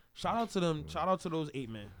 shout out to them. Shout out to those 8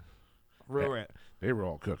 men. Real rap. They were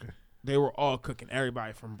all cooking. They were all cooking.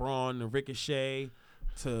 Everybody from Braun to Ricochet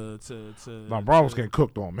to Braun was getting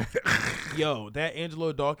cooked on, man. Yo, that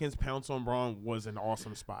Angelo Dawkins pounce on Braun was an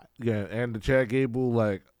awesome spot. Yeah, and the Chad Gable,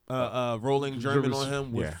 like rolling German on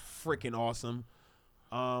him was freaking awesome.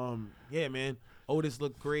 Yeah, man. Otis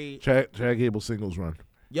looked great. Chad Gable singles run.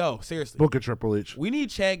 Yo, seriously. Book of Triple H. We need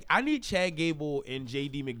Chad. I need Chad Gable and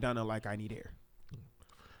JD McDonough like I need air.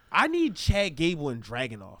 I need Chad Gable and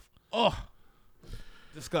Dragunov. Oh,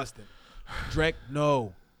 disgusting.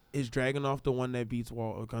 No. Is Dragunov the one that beats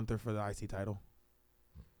Gunther for the IC title?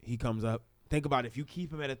 He comes up. Think about it. If you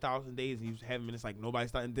keep him at 1,000 days and you have him and it's like nobody's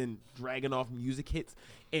starting, then Dragunov music hits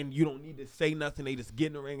and you don't need to say nothing. They just get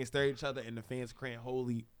in the ring and stare at each other and the fans crying,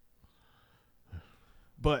 holy.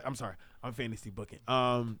 But I'm sorry. I'm fantasy booking.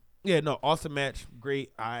 Awesome match.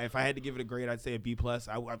 Great. If I had to give it a grade, I'd say a B+.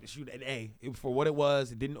 I would shoot an A. For what it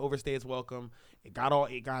was, it didn't overstay its welcome. It got all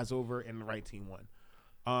 8 guys over and the right team won.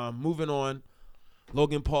 Moving on.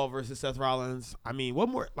 Logan Paul versus Seth Rollins. I mean, what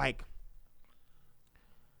more, like,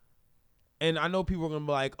 and I know people are going to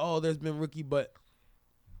be like, oh, there's been rookie, but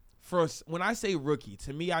when I say rookie,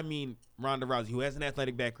 to me, I mean Ronda Rousey, who has an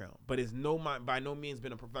athletic background, but is by no means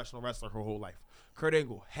been a professional wrestler her whole life. Kurt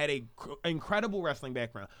Angle had an incredible wrestling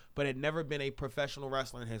background, but had never been a professional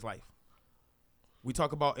wrestler in his life. We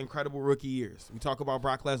talk about incredible rookie years. We talk about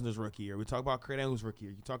Brock Lesnar's rookie year. We talk about Kurt Angle's rookie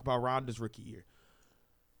year. You talk about Ronda's rookie year.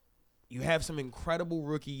 You have some incredible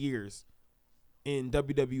rookie years in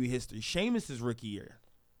WWE history. Sheamus' rookie year.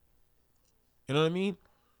 You know what I mean?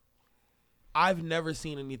 I've never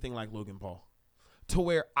seen anything like Logan Paul. To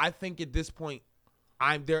where I think at this point,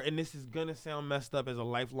 I'm there, and this is going to sound messed up as a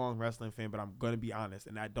lifelong wrestling fan, but I'm going to be honest,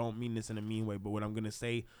 and I don't mean this in a mean way, but what I'm going to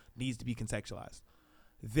say needs to be contextualized.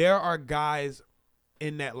 There are guys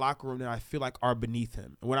in that locker room that I feel like are beneath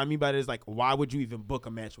him. And what I mean by that is, like, why would you even book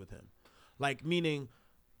a match with him? Like, meaning,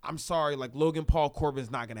 I'm sorry, like, Logan Paul Corbin's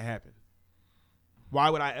not going to happen. Why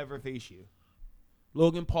would I ever face you?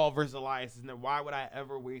 Logan Paul versus Elias, why would I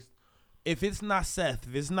ever waste? If it's not Seth,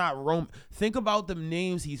 if it's not Roman, think about the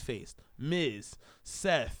names he's faced. Miz,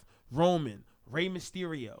 Seth, Roman, Rey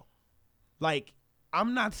Mysterio. Like,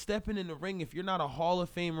 I'm not stepping in the ring if you're not a Hall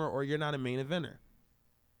of Famer or you're not a main eventer.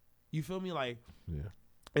 You feel me? Like, yeah.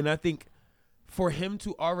 And I think for him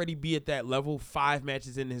to already be at that level, 5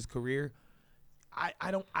 matches in his career,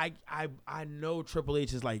 I know Triple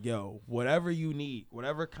H is like, yo, whatever you need,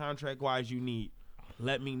 whatever contract-wise you need,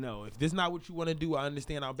 let me know. If this is not what you want to do, I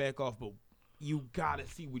understand, I'll back off, but you got to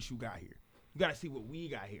see what you got here. You got to see what we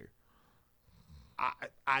got here.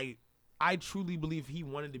 I truly believe he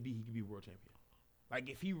wanted to be, he could be world champion. Like,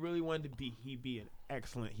 if he really wanted to be, he'd be an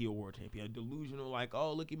excellent heel world champion. A delusional, like,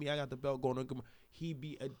 oh, look at me, I got the belt going on. He'd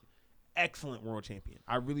be an excellent world champion.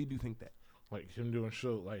 I really do think that. Like him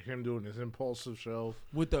doing his impulsive show.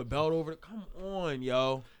 With the belt over, come on,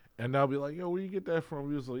 yo. And they'll be like, yo, where you get that from?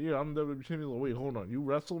 He was like, yeah, I'm WWE champion. Like, wait, hold on, you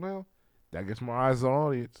wrestle now? That gets more eyes on the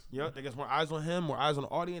audience. Yep, that gets more eyes on him, more eyes on the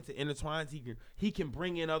audience. It intertwines. He can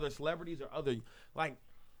bring in other celebrities or other, like,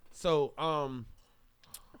 so, him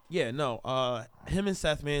and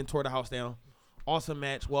Seth, man, tore the house down. Awesome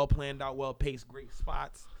match, well planned out, well paced, great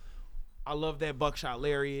spots. I love that buckshot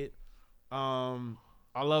lariat.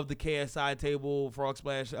 I love the KSI table frog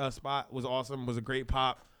splash spot. Was awesome. Was a great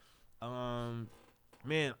pop.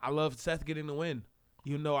 Man, I love Seth getting the win.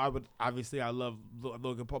 I love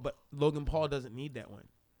Logan Paul, but Logan Paul doesn't need that win.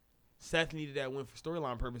 Seth needed that win for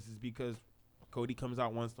storyline purposes because Cody comes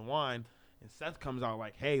out wants to whine, and Seth comes out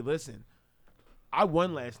like, hey, listen, I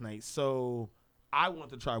won last night, so I want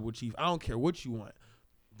the tribal chief. I don't care what you want.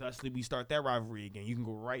 Thusly, we start that rivalry again. You can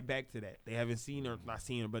go right back to that. They haven't seen or not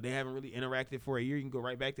seen it, but they haven't really interacted for a year. You can go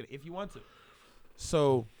right back to it if you want to.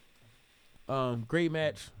 So, great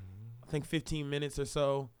match. I think 15 minutes or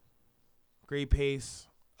so. Great pace.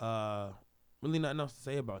 Really nothing else to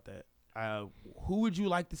say about that. Who would you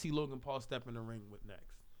like to see Logan Paul step in the ring with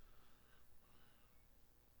next?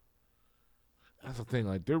 That's the thing.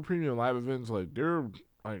 Like, their premium live events, like, they're,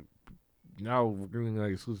 like, now we're getting,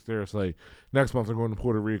 like, exclusive there. It's like, next month they're going to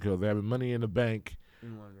Puerto Rico. They're having Money in the Bank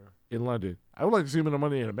in London. I would like to see them in a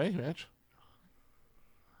Money in the Bank match.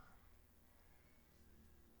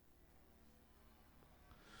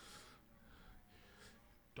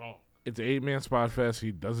 Dog. It's an 8-man spot fest.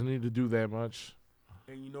 He doesn't need to do that much.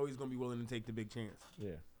 And you know he's going to be willing to take the big chance. Yeah.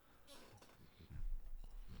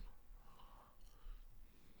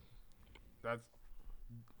 That's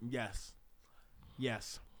yes.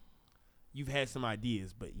 Yes. You've had some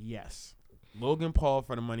ideas, but yes. Logan Paul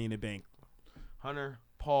for the Money in the Bank. Hunter,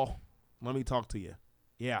 Paul, let me talk to you.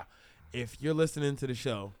 Yeah. If you're listening to the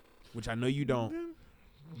show, which I know you don't,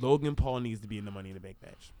 Logan Paul needs to be in the Money in the Bank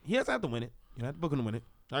match. He doesn't have to win it. You don't have to book him to win it.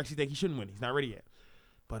 I actually think he shouldn't win it. He's not ready yet.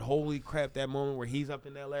 But holy crap, that moment where he's up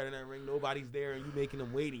in that ladder in that ring, nobody's there, and you making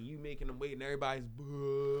him wait, and everybody's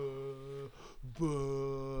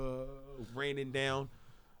raining down.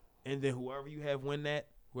 And then whoever you have win that,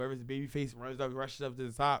 whoever's the baby face runs up, rushes up to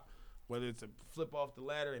the top, whether it's a flip off the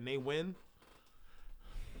ladder and they win,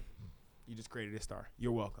 you just created a star.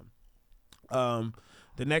 You're welcome.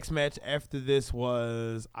 The next match after this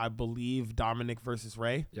was, I believe, Dominic versus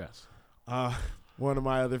Ray. Yes. One of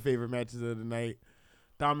my other favorite matches of the night.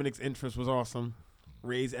 Dominic's entrance was awesome.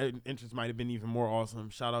 Ray's entrance might have been even more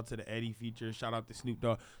awesome. Shout out to the Eddie feature. Shout out to Snoop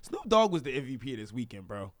Dogg. Snoop Dogg was the MVP of this weekend,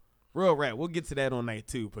 bro. Real rap. We'll get to that on night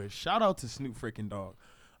 2, but shout out to Snoop freaking Dogg.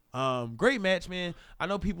 Great match, man. I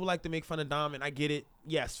know people like to make fun of Dom, and I get it.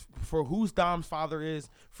 Yes, for who's Dom's father is,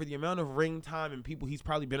 for the amount of ring time and people he's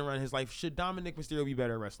probably been around in his life, should Dominic Mysterio be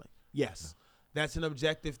better at wrestling? Yes. That's an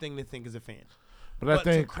objective thing to think as a fan. But I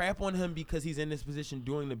think to crap on him because he's in this position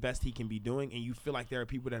doing the best he can be doing, and you feel like there are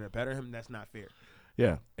people that are better than him, that's not fair.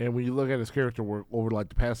 Yeah, and when you look at his character work over like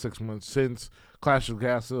the past 6 months since Clash of the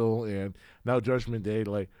Castle and now Judgment Day,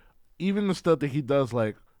 like even the stuff that he does,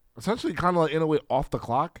 like essentially kind of like in a way off the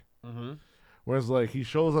clock. Mm-hmm. Whereas like he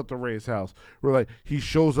shows up to Ray's house, where like he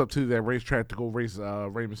shows up to that racetrack to go race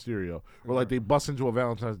Rey Mysterio, or like they bust into a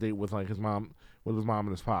Valentine's date with like his mom and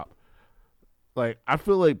his pop. Like I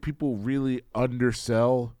feel like people really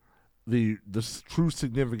undersell the true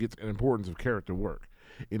significance and importance of character work.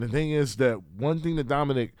 And the thing is that one thing that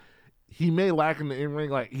Dominic, he may lack in the in-ring,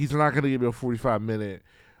 like he's not going to give you a 45-minute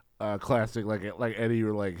classic like Eddie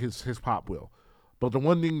or like his pop will. But the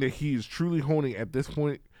one thing that he is truly honing at this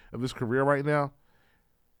point of his career right now,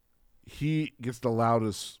 he gets the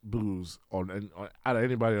loudest boos on out of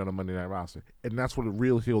anybody on the Monday Night roster. And that's what a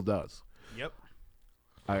real heel does. Yep.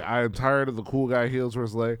 I am tired of the cool guy heels where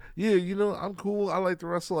it's like, yeah, you know, I'm cool. I like to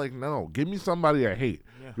wrestle. Like, no, give me somebody I hate.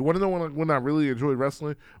 Yeah. You want to know when I really enjoy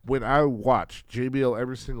wrestling? When I watch JBL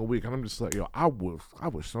every single week, and I'm just like, yo, I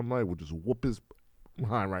wish somebody would just whoop his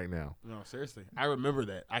behind right now. No, seriously. I remember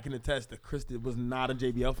that. I can attest that Chris was not a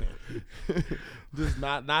JBL fan. Just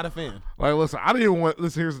not a fan. Like, listen, I didn't even want,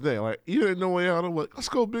 listen, here's the thing. Like, you didn't know way out. I'm like, let's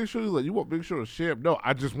go Big Show. He's like, you want Big Show to champ? No,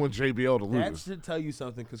 I just want JBL to lose. That should tell you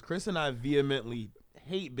something, because Chris and I vehemently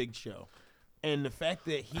hate Big Show. And the fact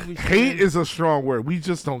that he was hate is a strong word. We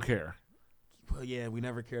just don't care. Well, yeah, we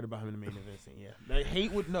never cared about him in the main event scene. Yeah, like,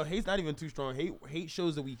 hate's not even too strong. Hate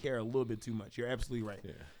shows that we care a little bit too much. You're absolutely right.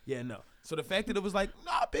 Yeah, no. So the fact that it was like,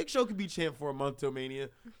 nah, Big Show could be champ for a month till Mania,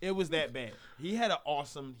 it was that bad. He had an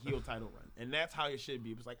awesome heel title run, and that's how it should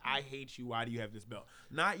be. It was like, I hate you. Why do you have this belt?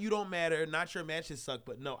 Not you don't matter. Not your matches suck,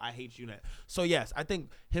 but no, I hate you now. So yes, I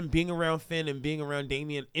think him being around Finn and being around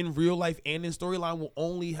Damian in real life and in storyline will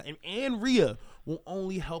only, and Rhea will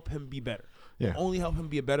only help him be better. Yeah. Only help him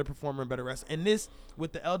be a better performer and better wrestler. And this,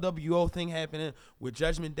 with the LWO thing happening, with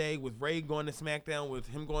Judgment Day, with Ray going to SmackDown, with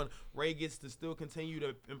him going, Ray gets to still continue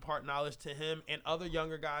to impart knowledge to him, and other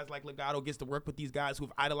younger guys like Legado gets to work with these guys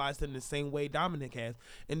who've idolized him the same way Dominic has.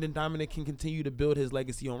 And then Dominic can continue to build his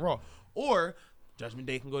legacy on Raw. Or Judgment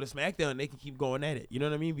Day can go to SmackDown and they can keep going at it. You know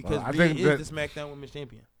what I mean? Because Rhea is the SmackDown Women's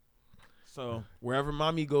Champion. So wherever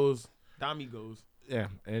Mommy goes, Dami goes. Yeah,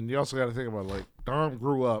 and you also got to think about, like, Dom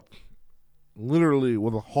grew up literally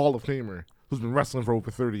with a Hall of Famer who's been wrestling for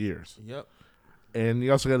over 30 years. Yep. And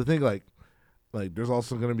you also got to think like there's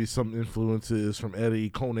also going to be some influences from Eddie.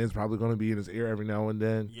 Conan's probably going to be in his ear every now and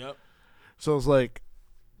then. Yep. So it's like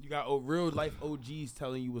you got real life OGs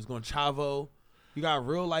telling you what's going. Chavo. You got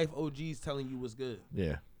real life OGs telling you what's good.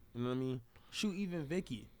 Yeah. You know what I mean? Shoot, even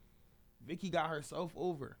Vicky. Vicky got herself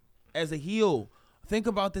over as a heel. Think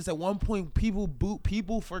about this. At one point,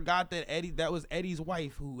 people forgot that was Eddie's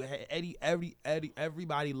wife. Who had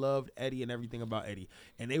everybody loved Eddie and everything about Eddie,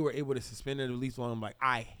 and they were able to suspend her at least one. I'm like,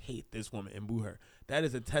 I hate this woman and boo her. That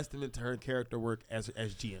is a testament to her character work as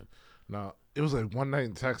GM. Now it was like one night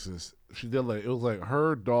in Texas. She did it was like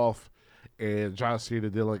her, Dolph, and John Cena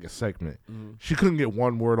did like a segment. Mm-hmm. She couldn't get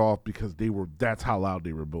one word off because that's how loud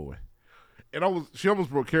they were booing. And she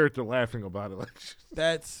almost broke character laughing about it. Like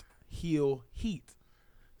that's heel heat.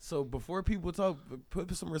 So before people talk,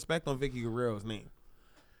 put some respect on Vicky Guerrero's name.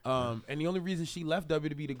 And the only reason she left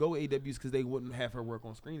WWE to go AEW is because they wouldn't have her work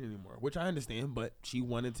on screen anymore, which I understand. But she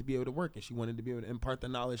wanted to be able to work, and she wanted to be able to impart the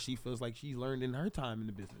knowledge she feels like she's learned in her time in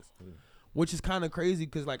the business, which is kind of crazy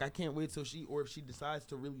because like I can't wait till if she decides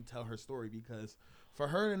to really tell her story, because for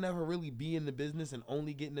her to never really be in the business and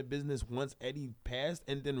only get in the business once Eddie passed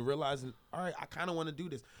and then realizing, all right, I kind of want to do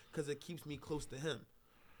this because it keeps me close to him,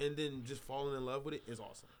 and then just falling in love with it is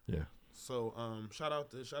awesome. Yeah. So shout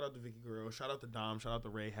out to Vicky Guerrero, shout out to Dom, shout out to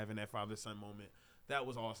Ray having that father-son moment. That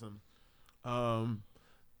was awesome.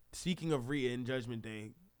 Speaking of Rhea and Judgment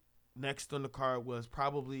Day, next on the card was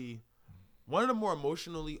probably one of the more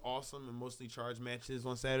emotionally awesome and mostly charged matches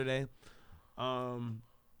on Saturday.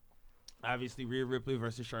 Obviously, Rhea Ripley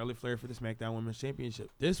versus Charlotte Flair for the SmackDown Women's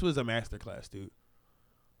Championship. This was a masterclass, dude.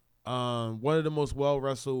 One of the most well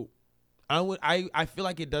wrestled. I feel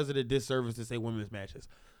like it does it a disservice to say women's matches.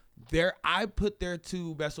 I put their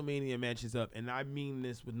 2 WrestleMania matches up, and I mean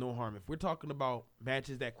this with no harm. If we're talking about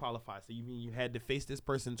matches that qualify, so you mean you had to face this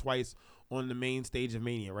person twice on the main stage of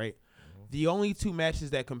Mania, right? Mm-hmm. The only 2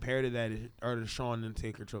 matches that compare to that are the Shawn and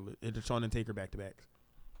Taker back-to-backs.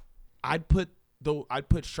 I'd put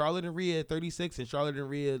Charlotte and Rhea at 36 and Charlotte and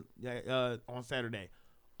Rhea on Saturday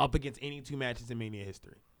up against any 2 matches in Mania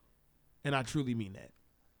history. And I truly mean that.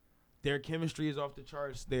 Their chemistry is off the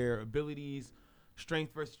charts. Their abilities,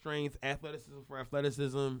 strength versus strength, athleticism for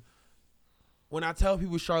athleticism. When I tell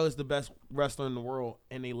people Charlotte's the best wrestler in the world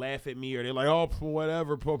and they laugh at me or they're like, oh,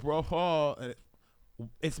 whatever,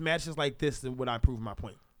 it's matches like this that would I prove my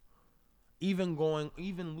point. Even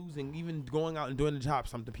losing, even going out and doing the job,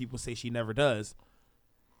 something people say she never does.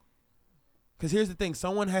 Because here's the thing.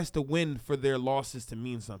 Someone has to win for their losses to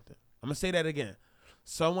mean something. I'm going to say that again.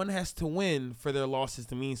 Someone has to win for their losses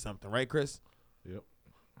to mean something. Right, Chris? Yep.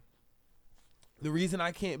 The reason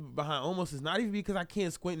I can't behind Omos is not even because I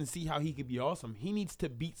can't squint and see how he could be awesome. He needs to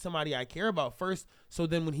beat somebody I care about first, so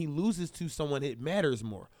then when he loses to someone, it matters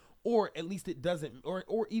more. Or at least it doesn't.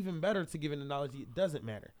 Or even better, to give an analogy, it doesn't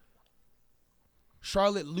matter.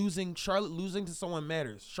 Charlotte losing to someone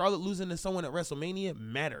matters. Charlotte losing to someone at WrestleMania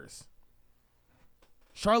matters.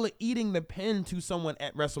 Charlotte eating the pin to someone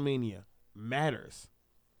at WrestleMania matters.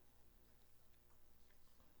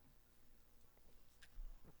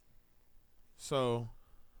 So,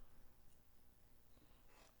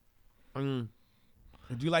 do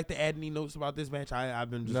you like to add any notes about this match?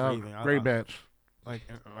 I've been just raving. Great match. Like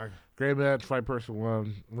great match. Fight person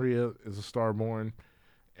won. Rhea is a star born.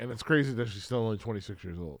 And it's crazy that she's still only 26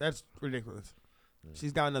 years old. That's ridiculous. Yeah.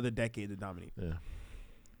 She's got another decade to dominate. Yeah.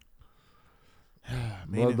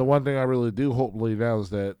 Well, the one thing I really do hopefully now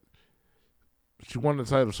is that she won the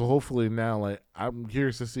title. So hopefully now, like, I'm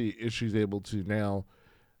curious to see if she's able to now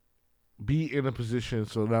be in a position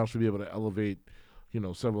so now she'll be able to elevate,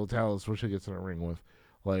 several talents when she gets in the ring with.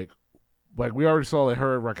 Like we already saw that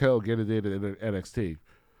her and Raquel get it in NXT.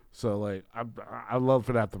 So, like, I love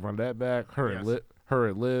for that to run that back. Her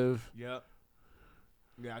and Liv. Yep.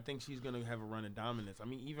 Yeah, I think she's going to have a run of dominance. I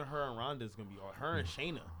mean, even her and Ronda's going to be – her and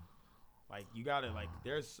Shayna. Like, you got to – like,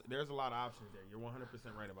 there's a lot of options there. You're 100%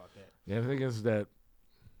 right about that. Yeah, the thing is that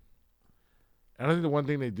 – I think the one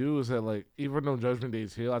thing they do is that, like, even though Judgment Day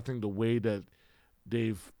is heel, I think the way that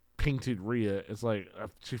they've painted Rhea, it's like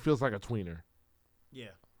she feels like a tweener. Yeah.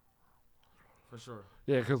 For sure.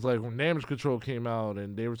 Yeah, because, like, when Damage Control came out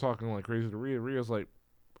and they were talking, like, crazy to Rhea's like,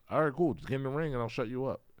 all right, cool. Just get in the ring and I'll shut you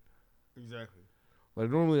up. Exactly. Like,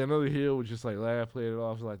 normally another heel would just, like, laugh, play it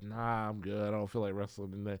off. Like, nah, I'm good. I don't feel like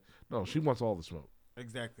wrestling in that. No, she wants all the smoke.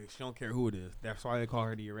 Exactly. She don't care who it is. That's why they call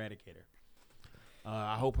her the Eradicator.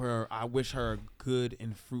 I wish her a good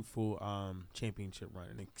and fruitful championship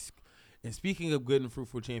run. And speaking of good and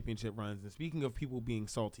fruitful championship runs, and speaking of people being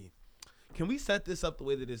salty, can we set this up the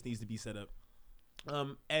way that this needs to be set up?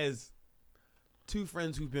 As two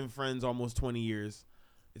friends who've been friends almost 20 years.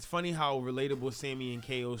 It's funny how relatable Sammy and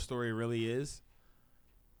KO's story really is.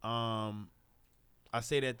 I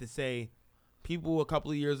say that to say, people a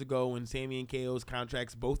couple of years ago when Sammy and KO's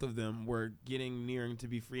contracts, both of them, were nearing to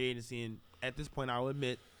be free agency, and at this point, I'll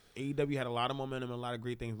admit, AEW had a lot of momentum and a lot of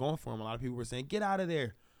great things going for them. A lot of people were saying, get out of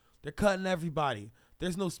there. They're cutting everybody.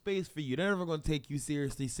 There's no space for you. They're never going to take you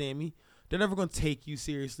seriously, Sammy. They're never going to take you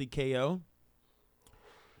seriously, KO.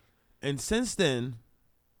 And since then,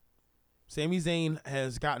 Sami Zayn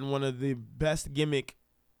has gotten one of the best gimmick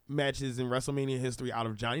matches in WrestleMania history out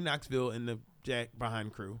of Johnny Knoxville and the Jack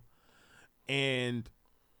Behind crew. And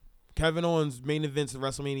Kevin Owens main events in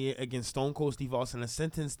WrestleMania against Stone Cold Steve Austin, a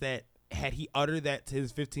sentence that had he uttered that to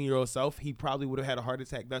his 15-year-old self, he probably would have had a heart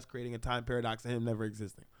attack, thus creating a time paradox of him never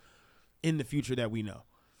existing in the future that we know.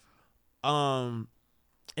 And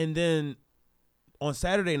then on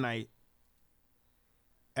Saturday night,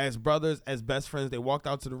 as brothers, as best friends, they walked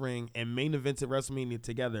out to the ring and main evented WrestleMania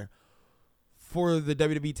together for the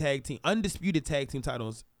WWE tag team, undisputed tag team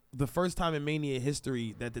titles. The first time in Mania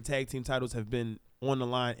history that the tag team titles have been on the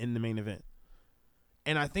line in the main event.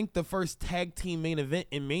 And I think the first tag team main event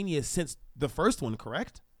in Mania since the first one,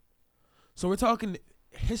 correct? So we're talking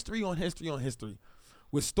history on history on history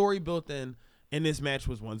with story built in, and this match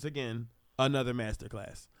was once again another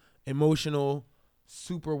masterclass. Emotional,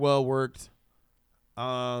 super well worked,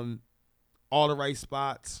 all the right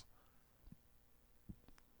spots,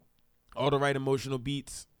 all the right emotional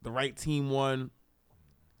beats, the right team won.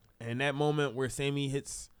 And that moment where Sammy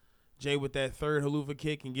hits Jay with that third haluva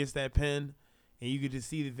kick and gets that pin, and you could just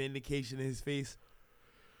see the vindication in his face.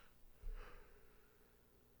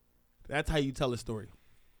 That's how you tell a story.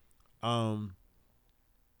 I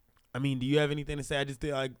mean, do you have anything to say?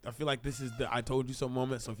 I feel like this is the I told you so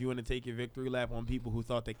moment. So if you want to take your victory lap on people who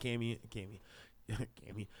thought that Sammy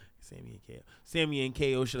and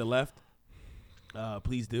KO should have left,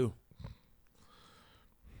 please do.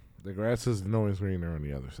 The grass isn't always greener on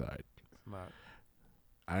the other side. It's not.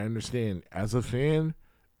 I understand. As a fan,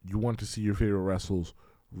 you want to see your favorite wrestlers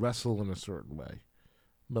wrestle in a certain way.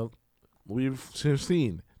 But we've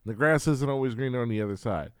seen the grass isn't always greener on the other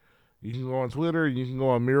side. You can go on Twitter. You can go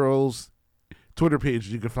on Miro's Twitter page.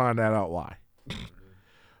 You can find that out why.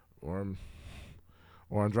 Or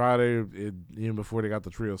Andrade, even before they got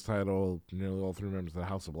the trios title, nearly all three members of the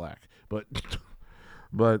House of Black. But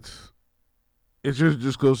it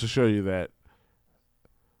just goes to show you that.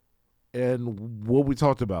 And what we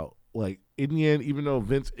talked about, like, in the end, even though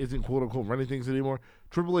Vince isn't quote-unquote running things anymore,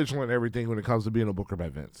 Triple H learned everything when it comes to being a booker by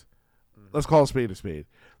Vince. Let's call a spade a spade.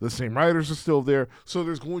 The same writers are still there, so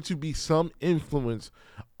there's going to be some influence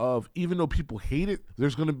of, even though people hate it,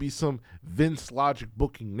 there's going to be some Vince logic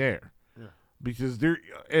booking there. Yeah. Because there,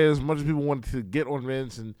 as much as people want to get on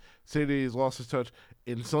Vince and say that he's lost his touch,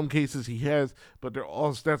 in some cases he has, but there's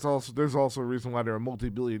also a reason why they're a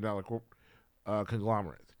multi-billion-dollar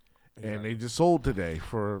conglomerate. Exactly. And they just sold today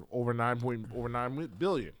for over $9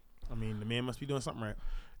 billion. I mean, the man must be doing something right.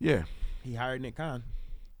 Yeah. He hired Nick Khan.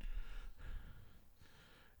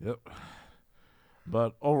 Yep.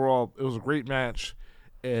 But overall, it was a great match.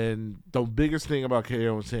 And the biggest thing about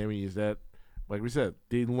KO and Sammy is that, like we said,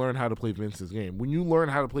 they learn how to play Vince's game. When you learn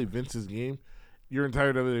how to play Vince's game, your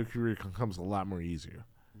entire WWE career becomes a lot more easier.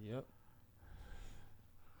 Yep.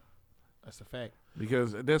 That's a fact.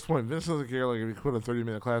 Because at this point, Vince doesn't care. Like, if he quit a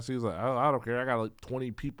 30-minute class, he's like, I don't care. I got like 20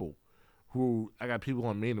 people I got people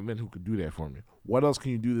on main event who could do that for me. What else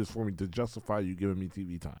can you do this for me to justify you giving me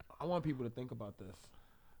TV time? I want people to think about this.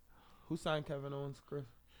 Who signed Kevin Owens, Chris?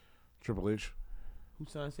 Triple H. Who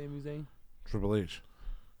signed Sami Zayn? Triple H.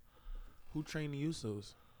 Who trained the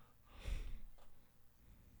Usos?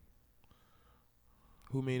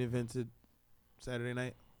 Who main evented Saturday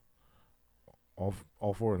night? All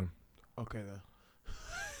four of them. Okay,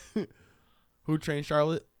 then. Who trained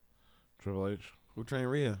Charlotte? Triple H. Who trained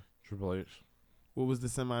Rhea? Triple H. What was the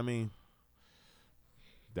semi mean?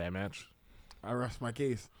 That match. I rest my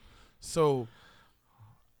case. So,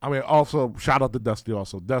 I mean, also, shout out to Dusty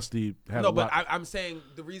also. Dusty had no, but I'm saying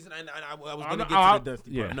the reason I was going to get to the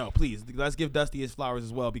Dusty part. No, please, let's give Dusty his flowers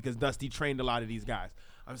as well, because Dusty trained a lot of these guys.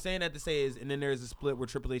 I'm saying that to say is, and then there's a split where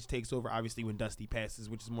Triple H takes over, obviously, when Dusty passes,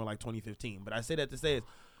 which is more like 2015. But I say that to say is,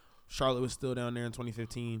 Charlotte was still down there in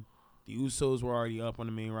 2015. The Usos were already up on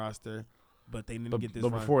the main roster, but they didn't get this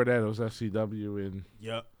run. But before that, it was FCW and...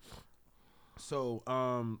 Yep. So,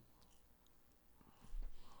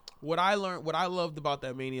 what I loved about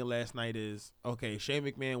that Mania last night is, okay, Shane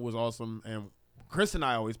McMahon was awesome, and Chris and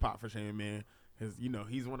I always pop for Shane McMahon, because, you know,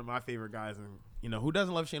 he's one of my favorite guys, and, you know, who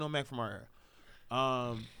doesn't love Shane O'Mac from our era?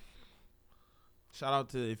 Shout out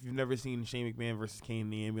to, if you've never seen Shane McMahon versus Kane in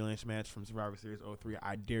the ambulance match from Survivor Series 03,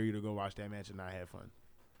 I dare you to go watch that match and not have fun.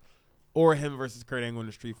 Or him versus Kurt Angle in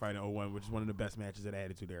the Street Fight in 01, which is one of the best matches at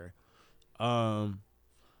Attitude Era.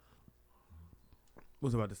 What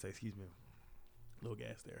was I about to say? Excuse me. Little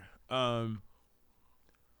gas there.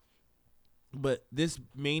 But this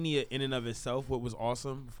Mania in and of itself, what was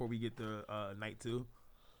awesome before we get to night 2,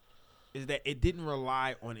 is that it didn't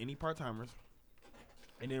rely on any part-timers.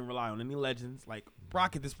 It didn't rely on any legends. Like,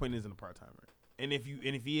 Brock at this point isn't a part-timer. And if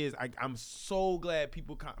he is, I'm so glad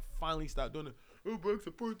people finally stopped doing it. Oh, Brock's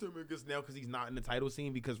a part-timer because he's not in the title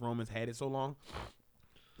scene because Roman's had it so long.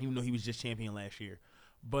 Even though he was just champion last year.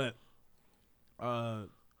 But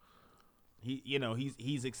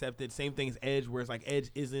he's accepted. Same thing as Edge, where it's like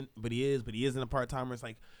Edge isn't, but he isn't a part-timer. It's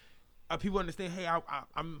like people understand, hey,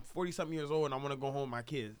 I'm 40-something years old and I want to go home with my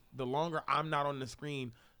kids. The longer I'm not on the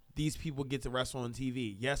screen, these people get to wrestle on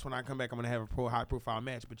TV. Yes, when I come back, I'm going to have a high-profile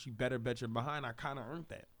match, but you better bet you're behind. I kind of earned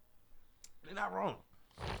that. They're not wrong.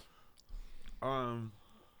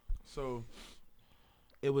 So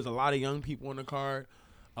it was a lot of young people on the card,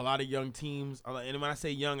 a lot of young teams. And when I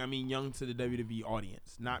say young, I mean young to the WWE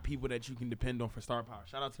audience, not people that you can depend on for star power.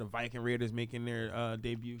 Shout out to the Viking Raiders making their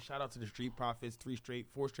debut. Shout out to the Street Profits,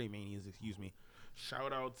 4 straight Manias, excuse me.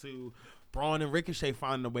 Shout out to Braun and Ricochet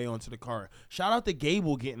finding a way onto the card. Shout out to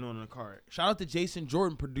Gable getting on the card. Shout out to Jason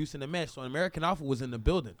Jordan producing the match. So American Alpha was in the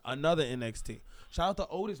building. Another NXT. Shout out to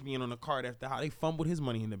Otis being on the card after how they fumbled his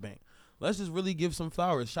Money in the Bank. Let's just really give some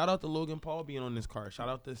flowers. Shout out to Logan Paul being on this card. Shout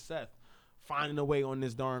out to Seth finding a way on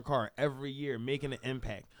this darn card every year, making an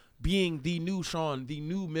impact. Being the new Shawn, the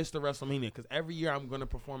new Mr. WrestleMania. Because every year I'm going to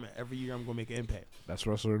perform it. Every year I'm going to make an impact. Best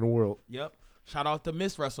wrestler in the world. Yep. Shout out to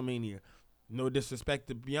Miss WrestleMania. No disrespect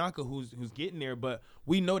to Bianca, who's getting there, but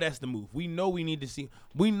we know that's the move. We know we need to see.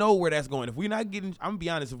 We know where that's going. If we're not getting, I'm gonna be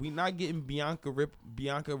honest. If we're not getting Bianca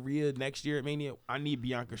Rhea next year at Mania, I need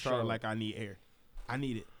Bianca Charlotte like I need air. I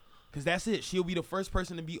need it, cause that's it. She'll be the first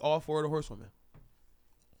person to beat all 4 of the Horsewomen,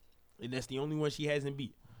 and that's the only one she hasn't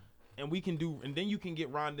beat. And we can do, and then you can get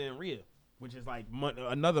Ronda and Rhea, which is like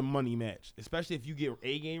another money match, especially if you get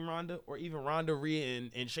A-game Ronda or even Ronda, Rhea,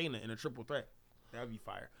 and Shayna in a triple threat. That'd be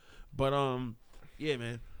fire. But yeah,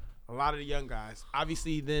 man, a lot of the young guys.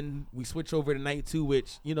 Obviously, then we switch over to night 2,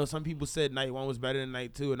 which some people said night 1 was better than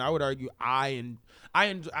night 2, and I would argue I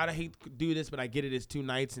hate to do this, but I get it. It's 2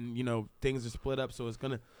 nights, and things are split up, so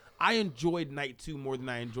I enjoyed night 2 more than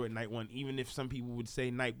I enjoyed night 1. Even if some people would say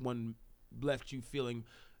night 1 left you feeling.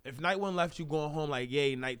 If night 1 left you going home like,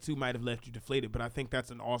 yay, night 2 might have left you deflated, but I think that's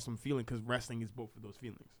an awesome feeling because wrestling is both of those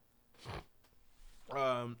feelings.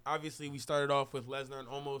 Obviously, we started off with Lesnar and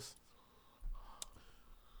almost.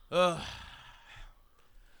 I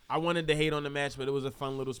wanted to hate on the match, but it was a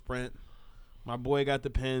fun little sprint. My boy got the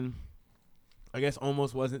pin. I guess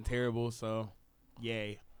almost wasn't terrible, so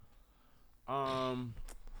yay. Homo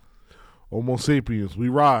sapiens, we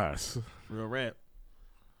rise. Real rap.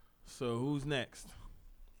 So who's next?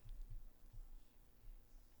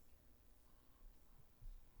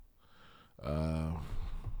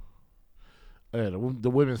 The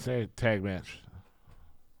women's tag match.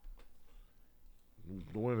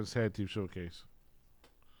 The women's tag team showcase.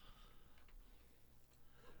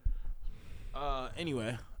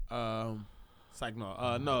 Anyway, no,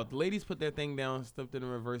 the ladies put their thing down, stuffed it and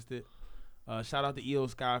reversed it. Shout out to Io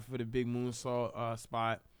Sky for the big moonsault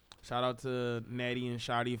spot. Shout out to Natty and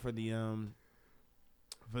Shotty for the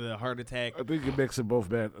heart attack. I think you're mixing both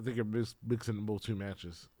bad. I think you're mixing both 2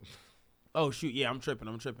 matches. Oh shoot, yeah, I'm tripping.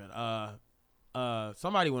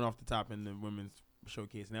 Somebody went off the top in the women's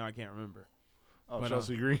showcase. Now I can't remember. Oh, but,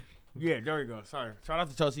 Chelsea Green. Yeah, there we go. Sorry. Shout out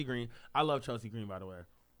to Chelsea Green. I love Chelsea Green, by the way.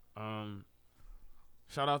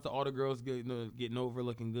 Shout out to all the girls getting over,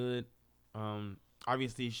 looking good.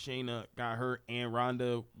 Obviously, Shayna got hurt, and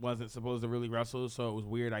Ronda wasn't supposed to really wrestle, so it was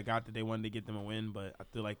weird. I got that they wanted to get them a win, but I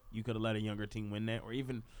feel like you could have let a younger team win that, or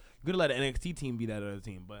even you could have let an NXT team be that other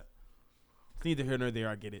team, but it's neither here nor there.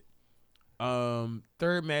 I get it.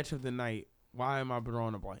 Third match of the night. Why am I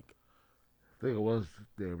drawing a blank? I think it was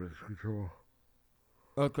Damage Control.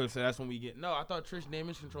 Okay, so that's when we get. No, I thought Trish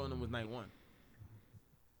Damage Control them was night 1.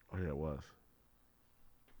 Oh yeah, it was.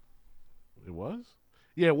 It was?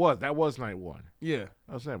 Yeah, it was. That was night 1. Yeah.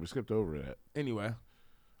 I was saying we skipped over that. Anyway.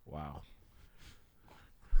 Wow.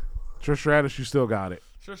 Trish Stratus, you still got it.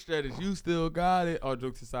 Trish Stratus, you still got it. All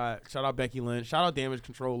jokes aside, shout out Becky Lynch. Shout out Damage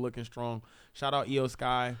Control, looking strong. Shout out Io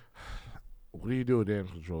Sky. What do you do with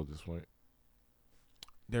Damage Control at this point?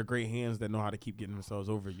 They're great hands that know how to keep getting themselves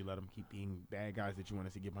over. You let them keep being bad guys that you want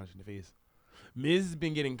to see get punched in the face. Miz has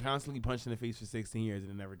been getting constantly punched in the face for 16 years,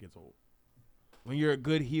 and it never gets old. when you're a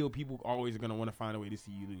good heel, people always are gonna want to find a way to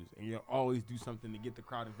see you lose, and you'll always do something to get the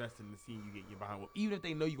crowd invested in seeing you get your behind whip, even if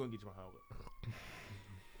they know you're gonna get your behind whip.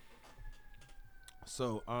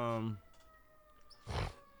 So,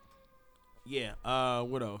 yeah.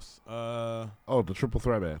 What else? The triple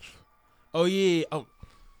threat match. Oh yeah. Oh,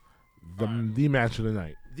 The match of the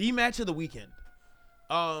night. the match of the weekend.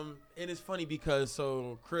 And it's funny because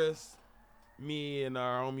Chris, me, and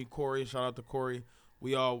our homie Corey, shout out to Corey,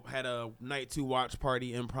 we all had a night 2 watch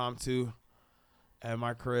party impromptu at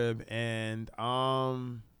my crib, and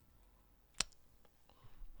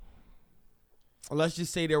let's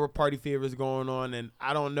just say there were party favors going on, and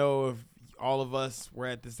I don't know if all of us were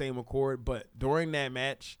at the same accord, but during that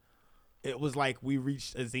match, it was like we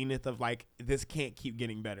reached a zenith of like, this can't keep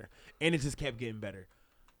getting better, and it just kept getting better.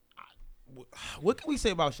 What can we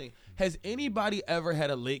say about Shane? Has anybody ever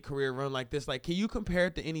had a late career run like this? Like, can you compare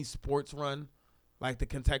it to any sports run, like to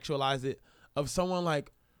contextualize it, of someone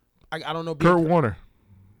like, I don't know, Kurt Warner.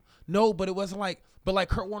 No, but it wasn't like, but like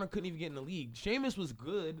Kurt Warner couldn't even get in the league. Sheamus was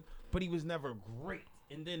good, but he was never great.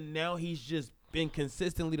 And then now he's just been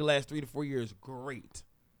consistently the last 3 to 4 years great.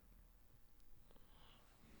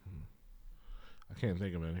 I can't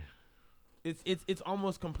think of any. It's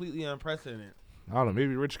almost completely unprecedented. I don't know.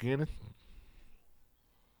 Maybe Rich Gannon.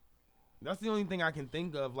 That's the only thing I can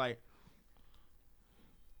think of. Like,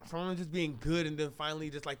 someone just being good and then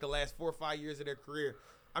finally just like the last 4 or 5 years of their career.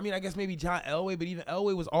 I mean, I guess maybe John Elway, but even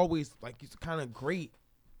Elway was always like, he's kind of great.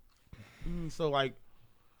 So like,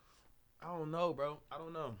 I don't know, bro. I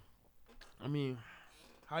don't know. I mean,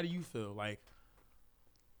 how do you feel? Like,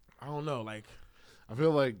 I don't know. Like, I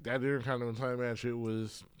feel like that Intercontinental Time match, it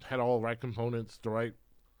had all the right components, it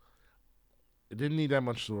didn't need that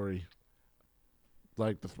much story.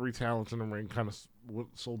 Like, the 3 talents in the ring kind of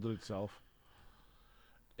sold it itself.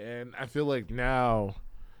 And I feel like now,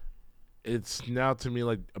 it's now to me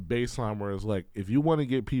like a baseline where it's like, if you want to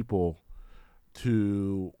get people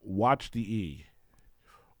to watch the E,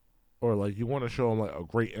 or like you want to show them like a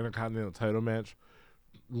great Intercontinental title match,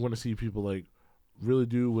 you want to see people like really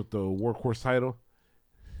do with the workhorse title,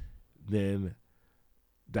 then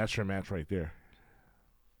that's your match right there.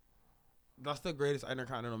 that's the greatest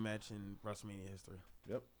Intercontinental match in WrestleMania history.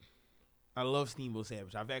 Yep. I love Steamboat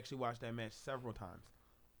Savage. I've actually watched that match several times.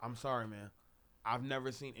 I'm sorry, man. I've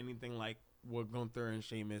never seen anything like what Gunther and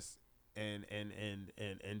Sheamus and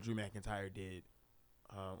Drew McIntyre did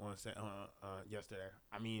on set yesterday.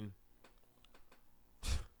 I mean,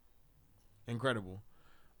 incredible.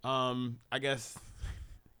 I guess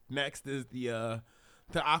next is the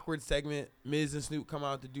awkward segment. Miz and Snoop come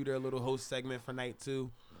out to do their little host segment for night 2.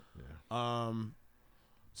 Yeah.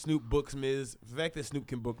 Snoop books Miz. The fact that Snoop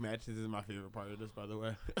can book matches is my favorite part of this, by the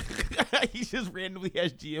way. He just randomly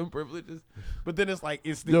has GM privileges, but then it's like,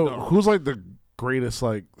 it's Snoop Dogg. Who's like the greatest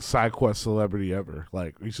like side quest celebrity ever?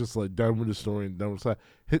 Like, he's just like done with the story and done with side.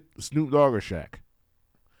 Hit Snoop Dogg or Shaq?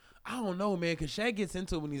 I don't know, man, because Shaq gets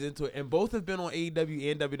into it when he's into it, and both have been on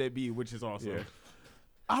AEW and WWE, which is awesome. Yeah.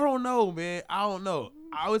 I don't know, man. I don't know.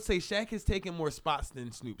 I would say Shaq has taken more spots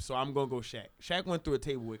than Snoop, so I'm going to go Shaq. Shaq went through a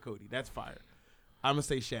table with Cody. That's fire. I'm going to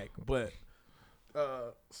say Shaq, but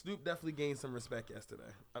Snoop definitely gained some respect yesterday.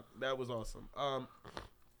 That was awesome.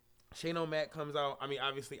 Shane O'Mac comes out. I mean,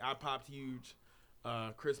 obviously, I popped huge.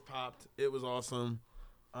 Chris popped. It was awesome.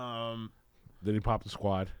 Then he popped the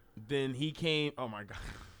Squad. Then he came. Oh, my God.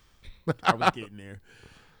 I was getting there.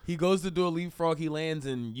 He goes to do a leapfrog. He lands,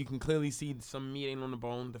 and you can clearly see some meat ain't on the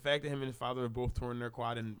bone. The fact that him and his father are both torn their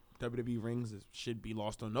quad in WWE rings should be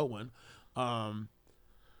lost on no one.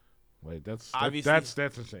 Wait, that's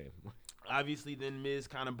insane. Obviously, then Miz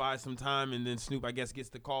kind of buys some time, and then Snoop, I guess, gets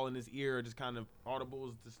the call in his ear, or just kind of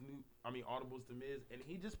audibles to Miz, and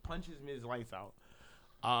he just punches Miz's lights out.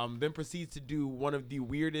 Then proceeds to do one of the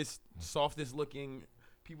weirdest, softest looking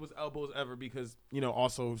people's elbows ever, because,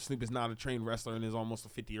 also Snoop is not a trained wrestler and is almost a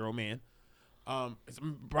 50-year-old man. I'm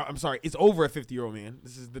sorry, it's over a 50-year-old man.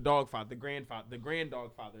 This is the dogfather, the grand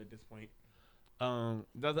dogfather at this point.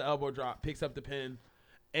 Does an elbow drop, picks up the pin,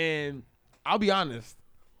 and I'll be honest,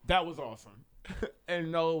 that was awesome.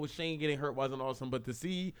 And no, Shane getting hurt wasn't awesome, but to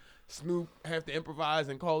see Snoop have to improvise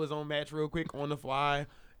and call his own match real quick on the fly,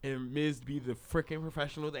 and Miz be the freaking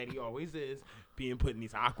professional that he always is, being put in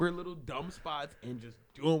these awkward little dumb spots and just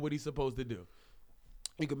doing what he's supposed to do.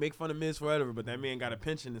 You can make fun of Miz forever, but that man got a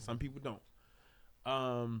pension and some people don't.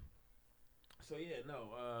 So yeah,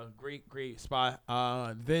 no, great spot.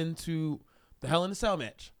 Then to the Hell in a Cell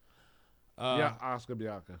match. Oscar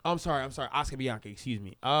Bianca. I'm sorry, Oscar Bianca, excuse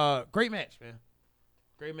me. Great match, man.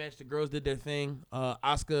 Great match. The girls did their thing.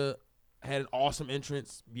 Oscar had an awesome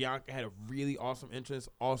entrance. Bianca had a really awesome entrance.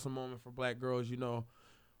 Awesome moment for black girls. You know,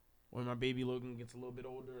 when my baby Logan gets a little bit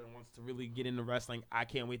older and wants to really get into wrestling, I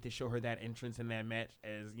can't wait to show her that entrance in that match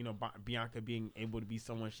as, you know, Bianca being able to be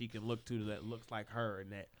someone she can look to that looks like her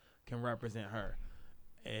and that can represent her.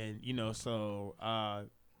 And, you know, so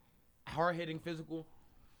hard-hitting, physical.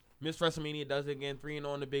 Miss WrestleMania does it again. 3-0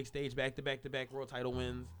 on the big stage, back-to-back world title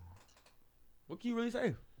wins. What can you really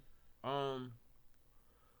say?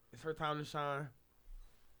 It's her time to shine.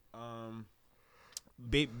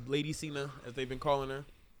 Lady Cena, as they've been calling her.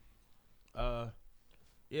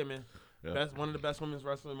 Yeah, man. Yep. One of the best women's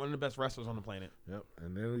wrestlers, one of the best wrestlers on the planet. Yep.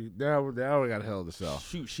 And then now we got Hell in the Cell.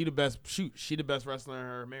 She the best. She the best wrestler in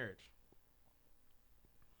her marriage.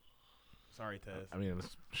 Sorry, Tez. I mean,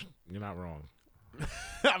 you're not wrong.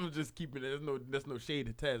 I'm just keeping it. There's no shade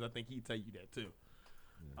to Tez. I think he'd tell you that too.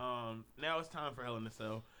 Yeah. Now it's time for Hell in the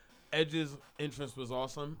Cell. Edge's entrance was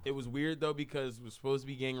awesome. It was weird though because it was supposed to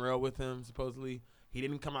be Gangrel with him. Supposedly, he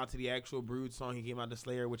didn't come out to the actual Brood song. He came out to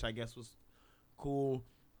Slayer, which I guess was cool.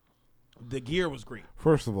 The gear was great.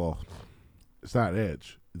 First of all, it's not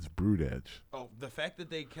Edge. It's Brood Edge. Oh, the fact that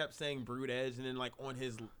they kept saying Brood Edge and then like on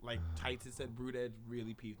his like tights it said Brood Edge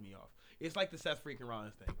really peeved me off. It's like the Seth freaking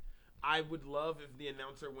Rollins thing. I would love if the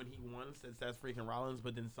announcer when he won said Seth freaking Rollins,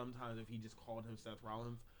 but then sometimes if he just called him Seth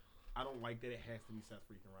Rollins, I don't like that it has to be Seth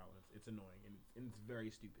freaking Rollins. It's annoying and it's very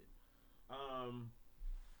stupid.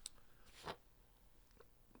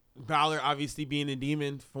 Balor obviously being a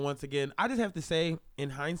demon for once again. I just have to say, in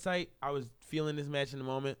hindsight, I was feeling this match in the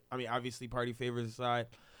moment. I mean, obviously, party favors aside,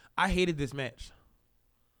 I hated this match.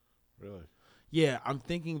 Really? Yeah, I'm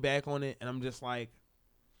thinking back on it, and I'm just like,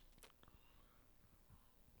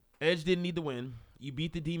 Edge didn't need to win. You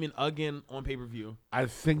beat the demon again on pay-per-view. I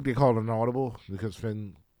think they called an audible because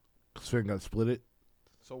Finn got split it.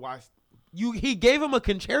 So why? He gave him a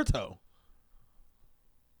concerto.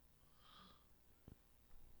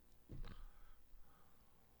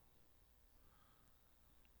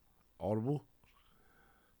 Audible?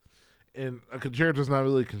 And a concerto's not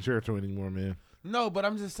really a concerto anymore, man. No, but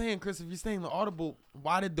I'm just saying, Chris, if you're saying the audible,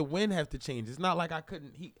 why did the win have to change? It's not like I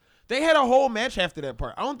couldn't. They had a whole match after that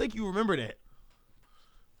part. I don't think you remember that.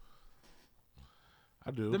 I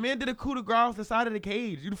do. The man did a coup de grace off the side of the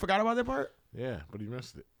cage. You forgot about that part? Yeah, but he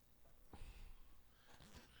missed it.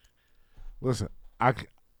 Listen, I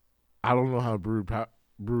don't know how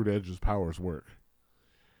Brood Edge's powers work.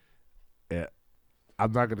 Yeah,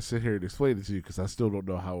 I'm not going to sit here and explain it to you because I still don't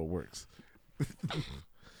know how it works.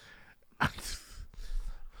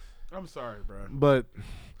 I'm sorry, bro. But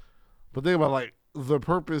think about like the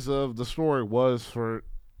purpose of the story was for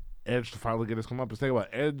Edge to finally get his comeuppance. Think about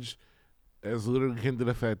Edge as literally akin to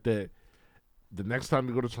the fact that the next time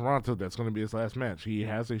you go to Toronto, that's going to be his last match. He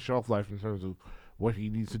has a shelf life in terms of what he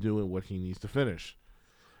needs to do and what he needs to finish.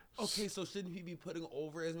 Okay, so shouldn't he be putting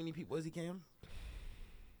over as many people as he can?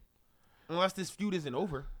 Unless this feud isn't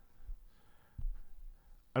over.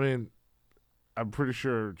 I mean, I'm pretty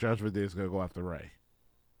sure Judgment Day is going to go after Ray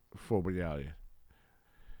for reality.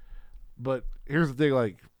 But here's the thing,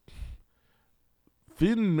 like,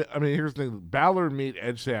 here's the thing. Balor made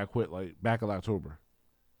Edge say I quit, like, back in October.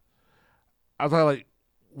 I was like,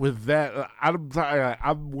 with that, I'm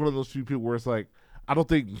one of those few people where it's like, I don't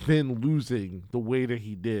think Finn losing the way that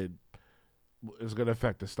he did is going to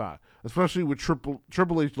affect the stock. Especially with Triple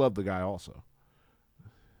H loved the guy also.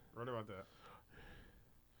 Right about that.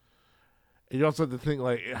 And you also have to think,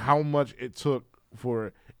 like, how much it took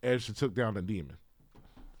for Edge to took down the demon.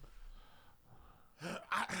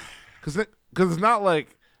 Because it's not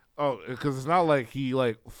like, he,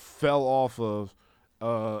 like, fell off of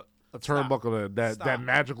a turnbuckle that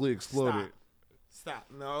magically exploded. Stop.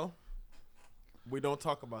 No. We don't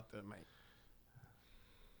talk about that, Mike.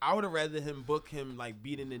 I would have rather him book him, like,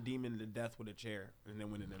 beating the demon to death with a chair and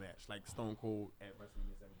then winning the match, like Stone Cold at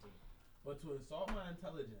WrestleMania 17. But to insult my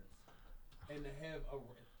intelligence and to have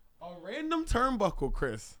a random turnbuckle,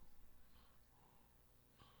 Chris.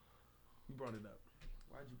 You brought it up.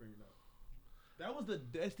 Why'd you bring it up?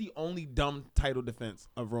 That's the only dumb title defense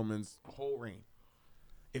of Roman's whole reign.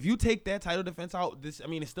 If you take that title defense out, it's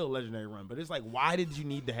still a legendary run, but it's like, why did you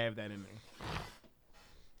need to have that in there?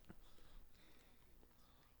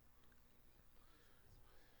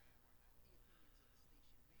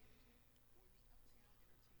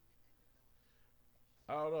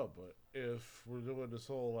 I don't know, but if we're doing this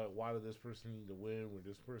whole, like, why did this person need to win when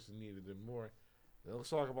this person needed it more, then let's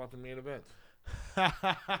talk about the main event.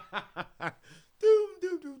 I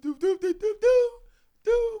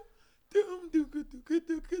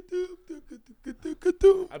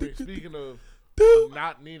mean, speaking of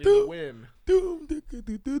not needing to win.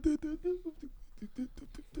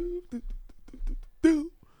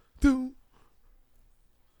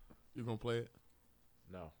 You gonna play it?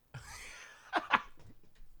 No.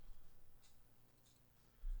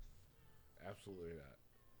 Absolutely not.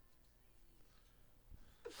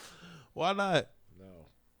 Why not? No.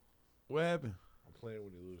 What happened? I'm playing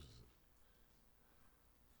when he loses.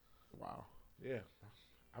 Wow. Yeah.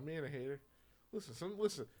 I'm being a hater. Listen.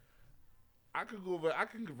 I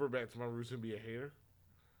can convert back to my roots and be a hater.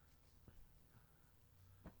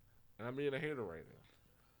 And I'm being a hater right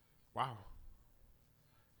now. Wow.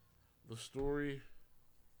 The story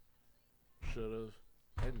should have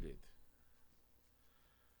ended.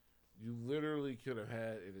 You literally could have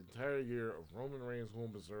had an entire year of Roman Reigns going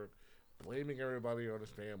berserk, blaming everybody on his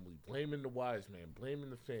family, blaming the wise man, blaming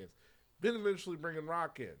the fans, then eventually bringing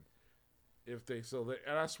Rock in.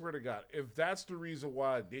 And I swear to God, if that's the reason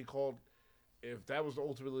why they called, if that was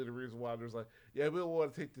ultimately the reason why there's like, yeah, we don't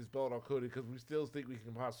want to take this belt off Cody because we still think we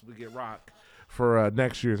can possibly get Rock for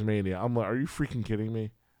next year's Mania. I'm like, are you freaking kidding me?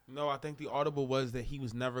 No, I think the audible was that he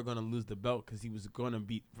was never going to lose the belt because he was going to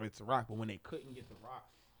beat Vince The Rock. But when they couldn't get The Rock,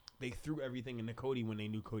 they threw everything into Cody when they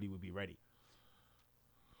knew Cody would be ready.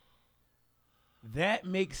 That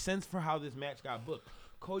makes sense for how this match got booked.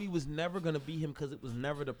 Cody was never going to beat him because it was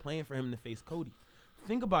never the plan for him to face Cody.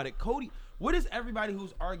 Think about it. Cody, what is everybody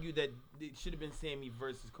who's argued that it should have been Sammy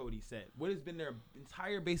versus Cody said? What has been their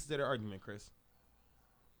entire basis of their argument, Chris?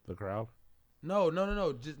 The crowd? No.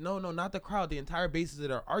 Just no, not the crowd. The entire basis of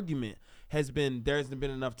their argument has been there hasn't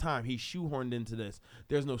been enough time. He's shoehorned into this.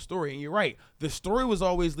 There's no story. And you're right. The story was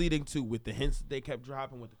always leading to, with the hints that they kept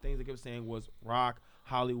dropping, with the things they kept saying, was Rock,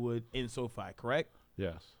 Hollywood, and SoFi, correct?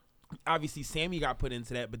 Yes. Obviously, Sammy got put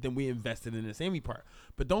into that, but then we invested in the Sammy part.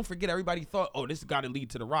 But don't forget, everybody thought, oh, this has got to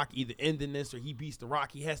lead to The Rock either ending this or he beats The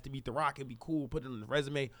Rock. He has to beat The Rock. It'd be cool. Put it on the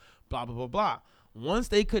resume, blah, blah, blah, blah. Once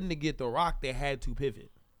they couldn't get The Rock, they had to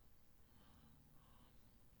pivot.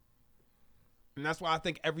 And that's why I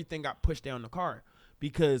think everything got pushed down the card.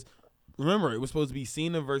 Because, remember, it was supposed to be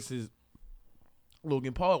Cena versus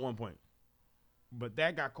Logan Paul at one point. But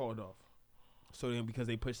that got called off. So then, because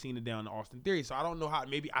they pushed Cena down to Austin Theory. So I don't know how,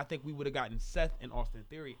 maybe I think we would have gotten Seth and Austin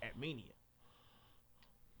Theory at Mania.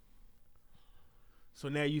 So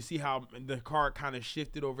now you see how the card kind of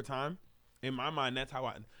shifted over time. In my mind,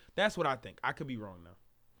 that's what I think. I could be wrong now.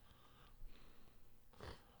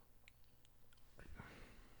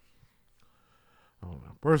 I don't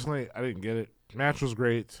know. Personally, I didn't get it. Match was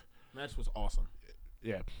great. Match was awesome.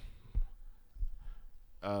 Yeah.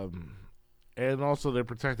 And also they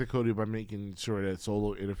protected Cody by making sure that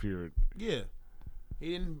Solo interfered. Yeah.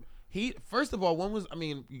 First of all,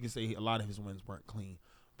 you can say a lot of his wins weren't clean,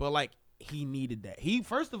 but like he needed that.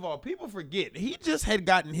 First of all, people forget he just had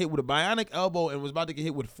gotten hit with a bionic elbow and was about to get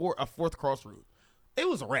hit with a fourth crossroad. It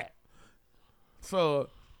was a wrap. So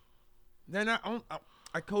they're not on.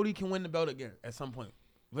 Cody can win the belt again at some point.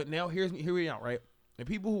 But now here we are, right? And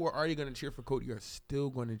people who are already going to cheer for Cody are still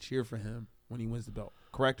going to cheer for him when he wins the belt.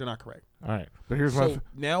 Correct or not correct? All right. But here's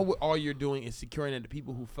now what all you're doing is securing that the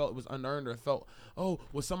people who felt it was unearned or felt,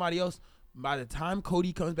 was somebody else. By the time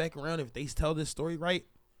Cody comes back around, if they tell this story right,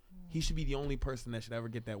 he should be the only person that should ever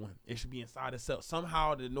get that win. It should be inside himself.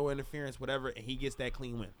 Somehow, the no interference, whatever, and he gets that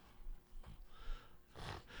clean win.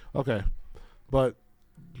 Okay. But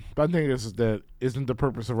my thing is that isn't the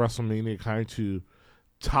purpose of WrestleMania kind of to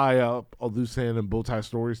tie up a loose end and bow tie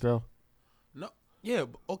stories though? No. Yeah.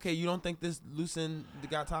 Okay. You don't think this loose end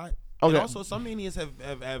got tied? Okay. And also, some Manias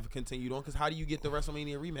have continued on because how do you get the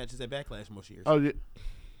WrestleMania rematches at Backlash most years? Oh, yeah.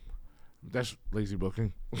 That's lazy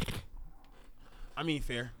booking. I mean,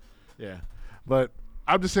 fair. Yeah. But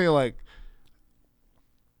I'm just saying, like,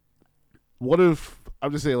 what if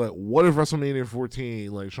WrestleMania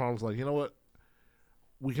 14, like, Shawn was like, you know what?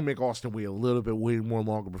 We can make Austin wait a little bit way more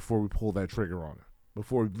longer before we pull that trigger on it.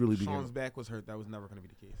 Before it really begins. Shawn's back was hurt. That was never going to be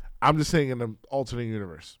the case. I'm just saying in an alternate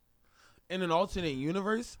universe. In an alternate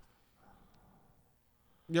universe,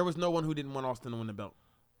 there was no one who didn't want Austin to win the belt.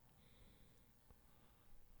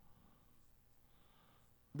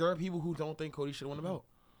 There are people who don't think Cody should win the belt.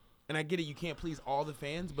 And I get it, you can't please all the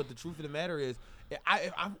fans, but the truth of the matter is,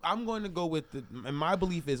 I'm going to go with and my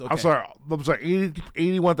belief is, okay. I'm sorry,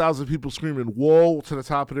 81,000 people screaming, whoa, to the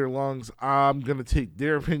top of their lungs. I'm going to take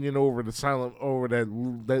their opinion over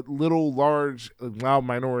that little, large, loud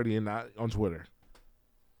minority on Twitter.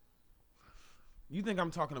 You think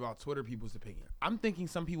I'm talking about Twitter people's opinion? I'm thinking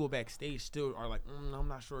some people backstage still are like, I'm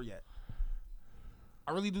not sure yet.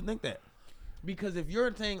 I really do think that. Because if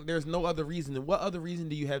you're saying there's no other reason, then what other reason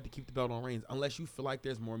do you have to keep the belt on Reigns? Unless you feel like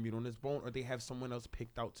there's more meat on this bone or they have someone else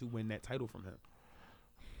picked out to win that title from him.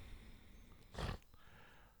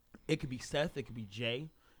 It could be Seth. It could be Jay.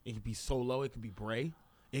 It could be Solo. It could be Bray.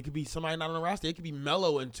 It could be somebody not on the roster. It could be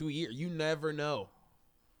Melo in 2 years. You never know.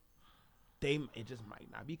 It just might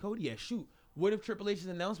not be Cody yet. Shoot. What if Triple H's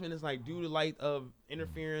announcement is like, due to light of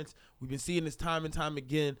interference, we've been seeing this time and time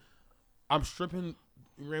again, I'm stripping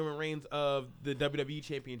Roman Reigns of the WWE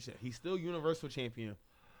Championship. He's still Universal Champion.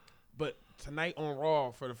 But tonight on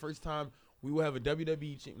Raw, for the first time, we will have a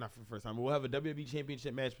WWE, not for the first time, but we'll have a WWE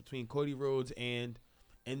Championship match between Cody Rhodes and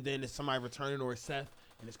then it's somebody returning or Seth,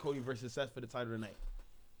 and it's Cody versus Seth for the title tonight.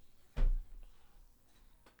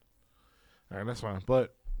 All right, that's fine.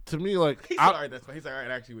 But to me, like, He's all right, that's fine. He's all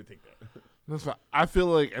right, I actually would take that. That's fine. I feel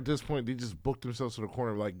like at this point they just booked themselves to the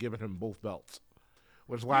corner, like giving him both belts,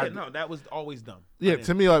 which is why. No, that was always dumb. Yeah,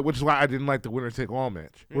 to me, like, which is why I didn't like the winner take all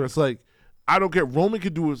match, where it's like, I don't care. Roman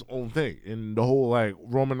could do his own thing in the whole like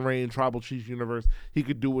Roman Reigns Tribal Chief universe. He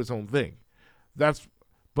could do his own thing.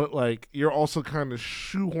 But like you're also kind of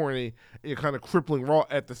shoehorning and you're kind of crippling Raw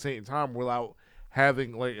at the same time without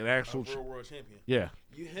having like an actual real world champion. Yeah.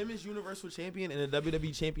 Him as Universal Champion and the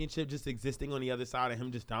WWE Championship just existing on the other side and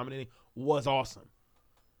him just dominating was awesome.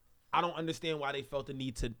 I don't understand why they felt the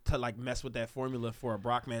need to like mess with that formula for a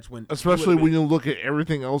Brock match especially when you look at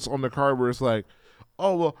everything else on the card where it's like,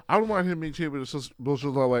 oh well, I don't want him being champion. It's just bullshit.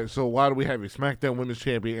 Like, so why do we have a SmackDown Women's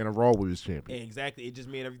Champion and a Raw Women's Champion? Exactly. It just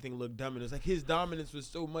made everything look dumb. And it's like his dominance was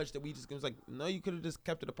so much that we just was like, no, you could have just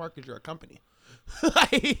kept it apart because you're a company.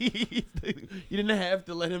 You didn't have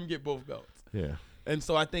to let him get both belts. Yeah. And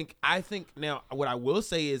so I think now what I will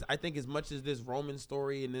say is I think as much as this Roman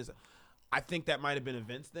story and this, I think that might have been a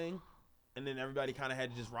Vince thing, and then everybody kind of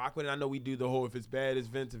had to just rock with it. I know we do the whole if it's bad it's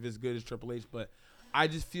Vince, if it's good it's Triple H, but I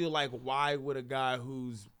just feel like why would a guy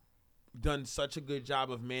who's done such a good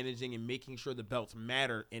job of managing and making sure the belts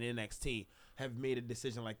matter in NXT have made a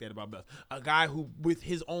decision like that about belts? A guy who, with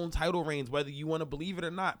his own title reigns, whether you want to believe it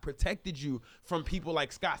or not, protected you from people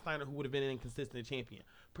like Scott Steiner, who would have been an inconsistent champion.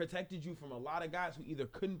 Protected you from a lot of guys who either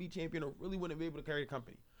couldn't be champion or really wouldn't be able to carry the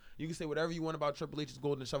company. You can say whatever you want about Triple H's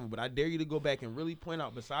golden shovel, but I dare you to go back and really point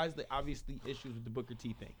out, besides the obviously issues with the Booker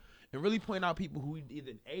T thing, and really point out people who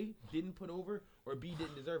either A, didn't put over, or B,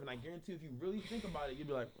 didn't deserve. And I guarantee if you really think about it, you'd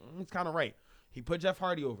be like, it's kind of right. He put Jeff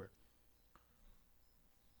Hardy over.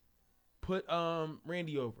 Put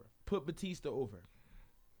Randy over. Put Batista over.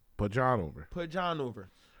 Put John over. Put John over.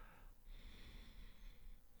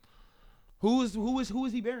 Who is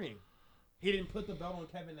he burying? He didn't put the belt on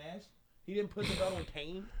Kevin Nash. He didn't put the belt on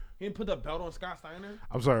Kane. He didn't put the belt on Scott Steiner.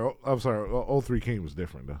 I'm sorry. 03 Kane was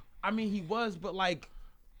different though. I mean, he was, but like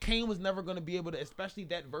Kane was never going to be able to, especially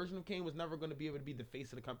that version of Kane was never going to be able to be the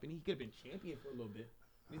face of the company. He could have been champion for a little bit.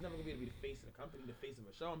 He's never going to be able to be the face of the company, the face of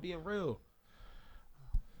a show. I'm being real.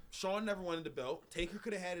 Shawn never wanted the belt. Taker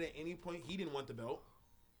could have had it at any point. He didn't want the belt.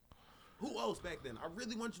 Who else back then? I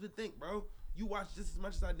really want you to think, bro. You watched just as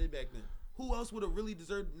much as I did back then. Who else would have really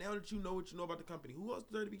deserved, now that you know what you know about the company, who else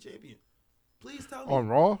deserved to be champion? Please tell me. On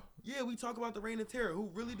Raw? Yeah, we talk about the Reign of Terror. Who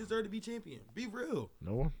really deserved to be champion? Be real.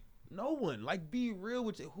 No one? No one. Like, be real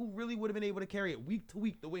with you. Who really would have been able to carry it week to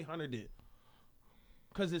week the way Hunter did?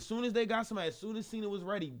 Because as soon as they got somebody, as soon as Cena was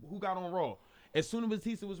ready, who got on Raw? As soon as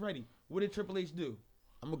Batista was ready, what did Triple H do?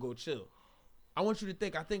 I'm going to go chill. I want you to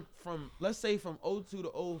think, from, let's say from 02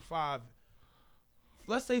 to 05,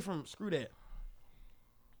 let's say from, screw that.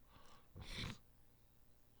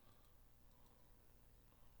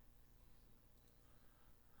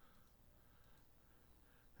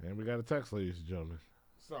 And we got a text, ladies and gentlemen.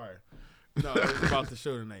 Sorry. No, it was about the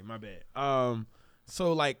show tonight. My bad.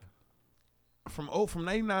 So like from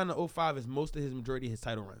 99 to 05 is most of his majority of his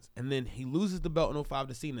title runs. And then he loses the belt in 05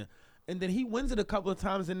 to Cena. And then he wins it a couple of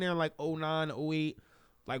times in there, like 09, 08,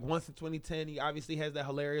 like once in 2010. He obviously has that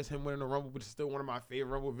hilarious him winning the Rumble, which is still one of my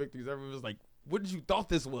favorite Rumble victories ever. It was like, what did you thought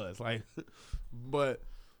this was? Like, but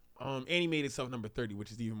and he made himself number 30,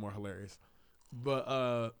 which is even more hilarious.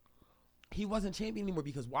 But he wasn't champion anymore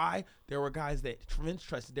because why? There were guys that Vince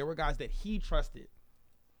trusted. There were guys that he trusted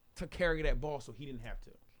to carry that ball so he didn't have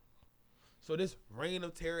to. So this Reign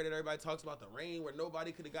of Terror that everybody talks about, the reign where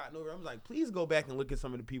nobody could have gotten over, I'm like, please go back and look at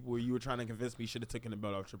some of the people where you were trying to convince me should have taken the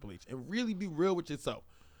belt off Triple H. And really be real with yourself.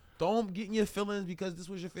 Don't get in your feelings because this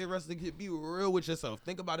was your favorite wrestler. Be real with yourself.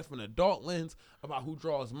 Think about it from an adult lens about who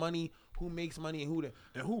draws money, who makes money, and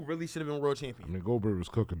who really should have been world champion. I mean, Goldberg was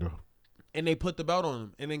cooking though. And they put the belt on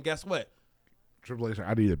him. And then guess what? Triple H,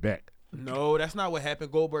 I need it back. No, that's not what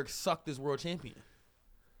happened. Goldberg sucked as world champion.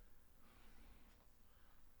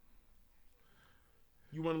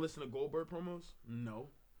 You want to listen to Goldberg promos? No.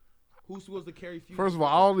 Who's supposed to carry feud? First of all,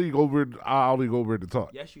 I don't need Goldberg to talk.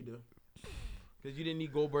 Yes, you do. Because you didn't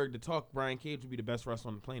need Goldberg to talk. Brian Cage would be the best wrestler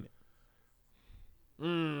on the planet.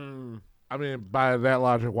 I mean, by that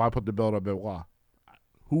logic, why put the belt on Benoit?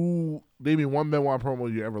 Who, name me one Benoit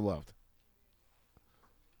promo you ever loved?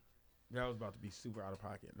 That was about to be super out of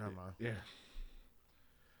pocket. Never mind. Yeah.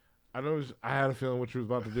 I had a feeling what you was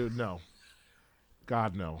about to do. No.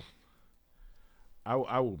 God, no. I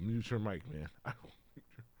will mute your mic, man.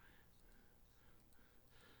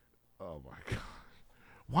 Oh, my God.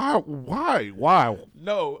 Why?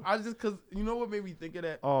 No, I just because you know what made me think of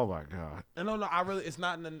that. Oh, my God. And no, I really, it's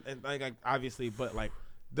not like obviously, but like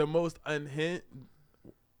the most unhinged.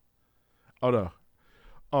 Oh, no.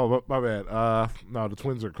 Oh, my bad. No, the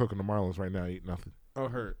Twins are cooking the Marlins right now. Eat nothing. Oh,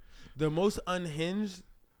 hurt. The most unhinged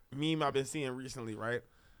meme I've been seeing recently, right?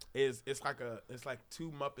 It's like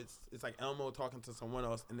two Muppets. It's like Elmo talking to someone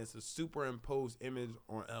else, and it's a superimposed image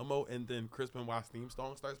on Elmo, and then Chris Benoit's theme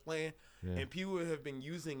song starts playing, and people have been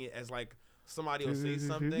using it as like somebody will say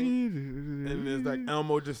something, and there's like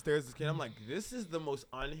Elmo just stares at the kid. I'm like, this is the most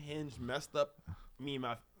unhinged, messed up meme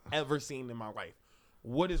I've ever seen in my life.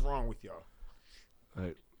 What is wrong with y'all?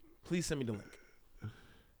 Like, please send me the link.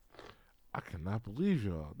 I cannot believe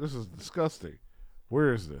y'all. This is disgusting.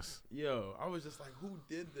 Where is this? Yo, I was just like, who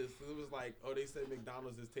did this? It was like, oh, they said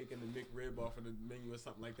McDonald's is taking the McRib off of the menu or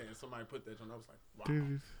something like that, and somebody put that on. I was like, wow.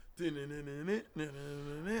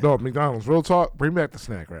 No, McDonald's. Real talk. Bring back the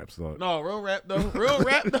snack wraps, though. No, real rap though. Real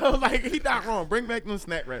rap though. Like he not wrong. Bring back them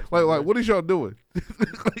snack wraps. Like, what is y'all doing?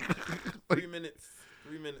 3 minutes.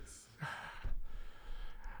 3 minutes.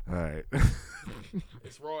 All right.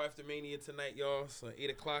 It's Raw after Mania tonight, y'all. So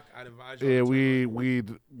 8:00. I'd advise y'all. Yeah, we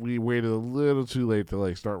waited a little too late to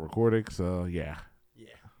like start recording. So yeah. Yeah,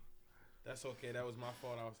 that's okay. That was my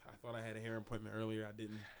fault. I thought I had a hair appointment earlier. I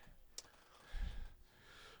didn't.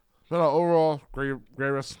 But overall, great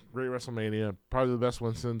WrestleMania. Probably the best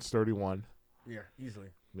one since 31. Yeah, easily.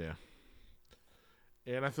 Yeah.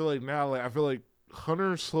 And I feel like now,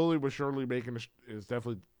 Hunter slowly but surely is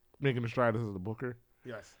definitely making a stride as the booker.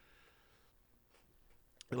 Yes.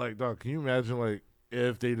 Like, dog, can you imagine, like,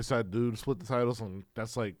 if they decide to split the titles and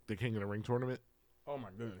that's, like, the King of the Ring tournament? Oh, my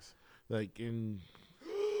goodness. Like, in...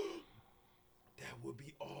 That would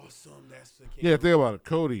be awesome. That's the King. Yeah, think about it.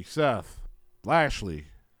 Cody, Seth, Lashley,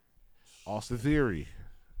 Austin Theory.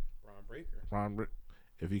 Ron Breaker.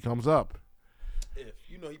 If he comes up. If.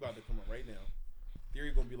 You know he about to come up right now.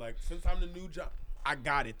 Theory going to be like, since I'm the new John... I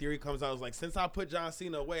got it. Theory comes out. I was like, since I put John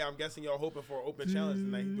Cena away, I'm guessing y'all hoping for an open challenge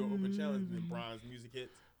tonight. He do an open challenge, and then Braun's music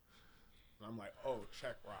hits. And I'm like, oh,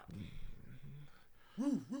 check rock.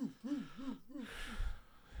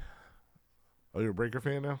 Oh, you're a Breaker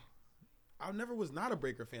fan now? I never was not a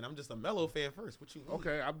Breaker fan. I'm just a Mellow fan first. What you mean?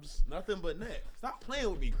 Okay, I'm just... Nothing but net. Stop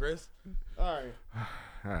playing with me, Chris. All right.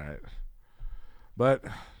 All right. But,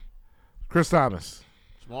 Chris Thomas.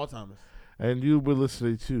 Small Thomas. And you've been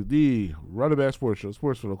listening to the Running Back Sports Show,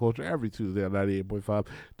 Sports for the Culture, every Tuesday on 98.5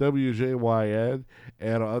 WJYN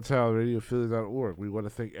and on UntiledRadioPhilly.org. We want to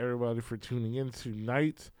thank everybody for tuning in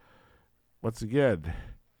tonight. Once again,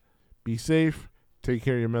 be safe, take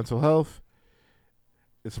care of your mental health,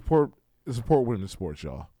 and support women's sports,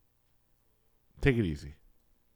 y'all. Take it easy.